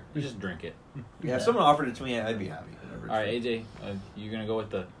 it's beer. You just drink it. Yeah, if someone offered it to me, I'd be happy. All right, AJ, you're gonna go with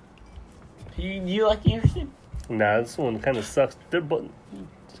the. You like interesting? Nah, this one kind of sucks. They're both,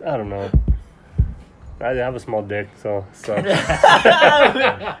 I don't know. I have a small dick, so.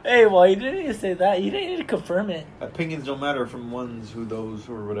 Hey, well, you didn't need to say that. You didn't need to confirm it. Opinions don't matter from ones who those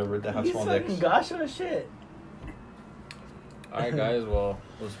or whatever that have You small fucking dicks. gosh on shit. All right, guys. Well,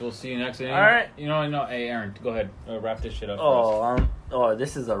 we'll see you next. All right. You know. Hey, Aaron, go ahead. Wrap this shit up. For us.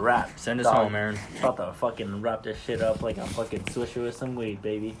 This is a wrap. Send us Dog. home, Aaron. About to fucking wrap this shit up like I'm fucking swisher with some weed,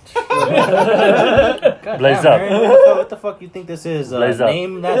 baby. God Blaze damn, up. Aaron, what the fuck you think this is? Blaze up.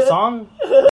 Name that song?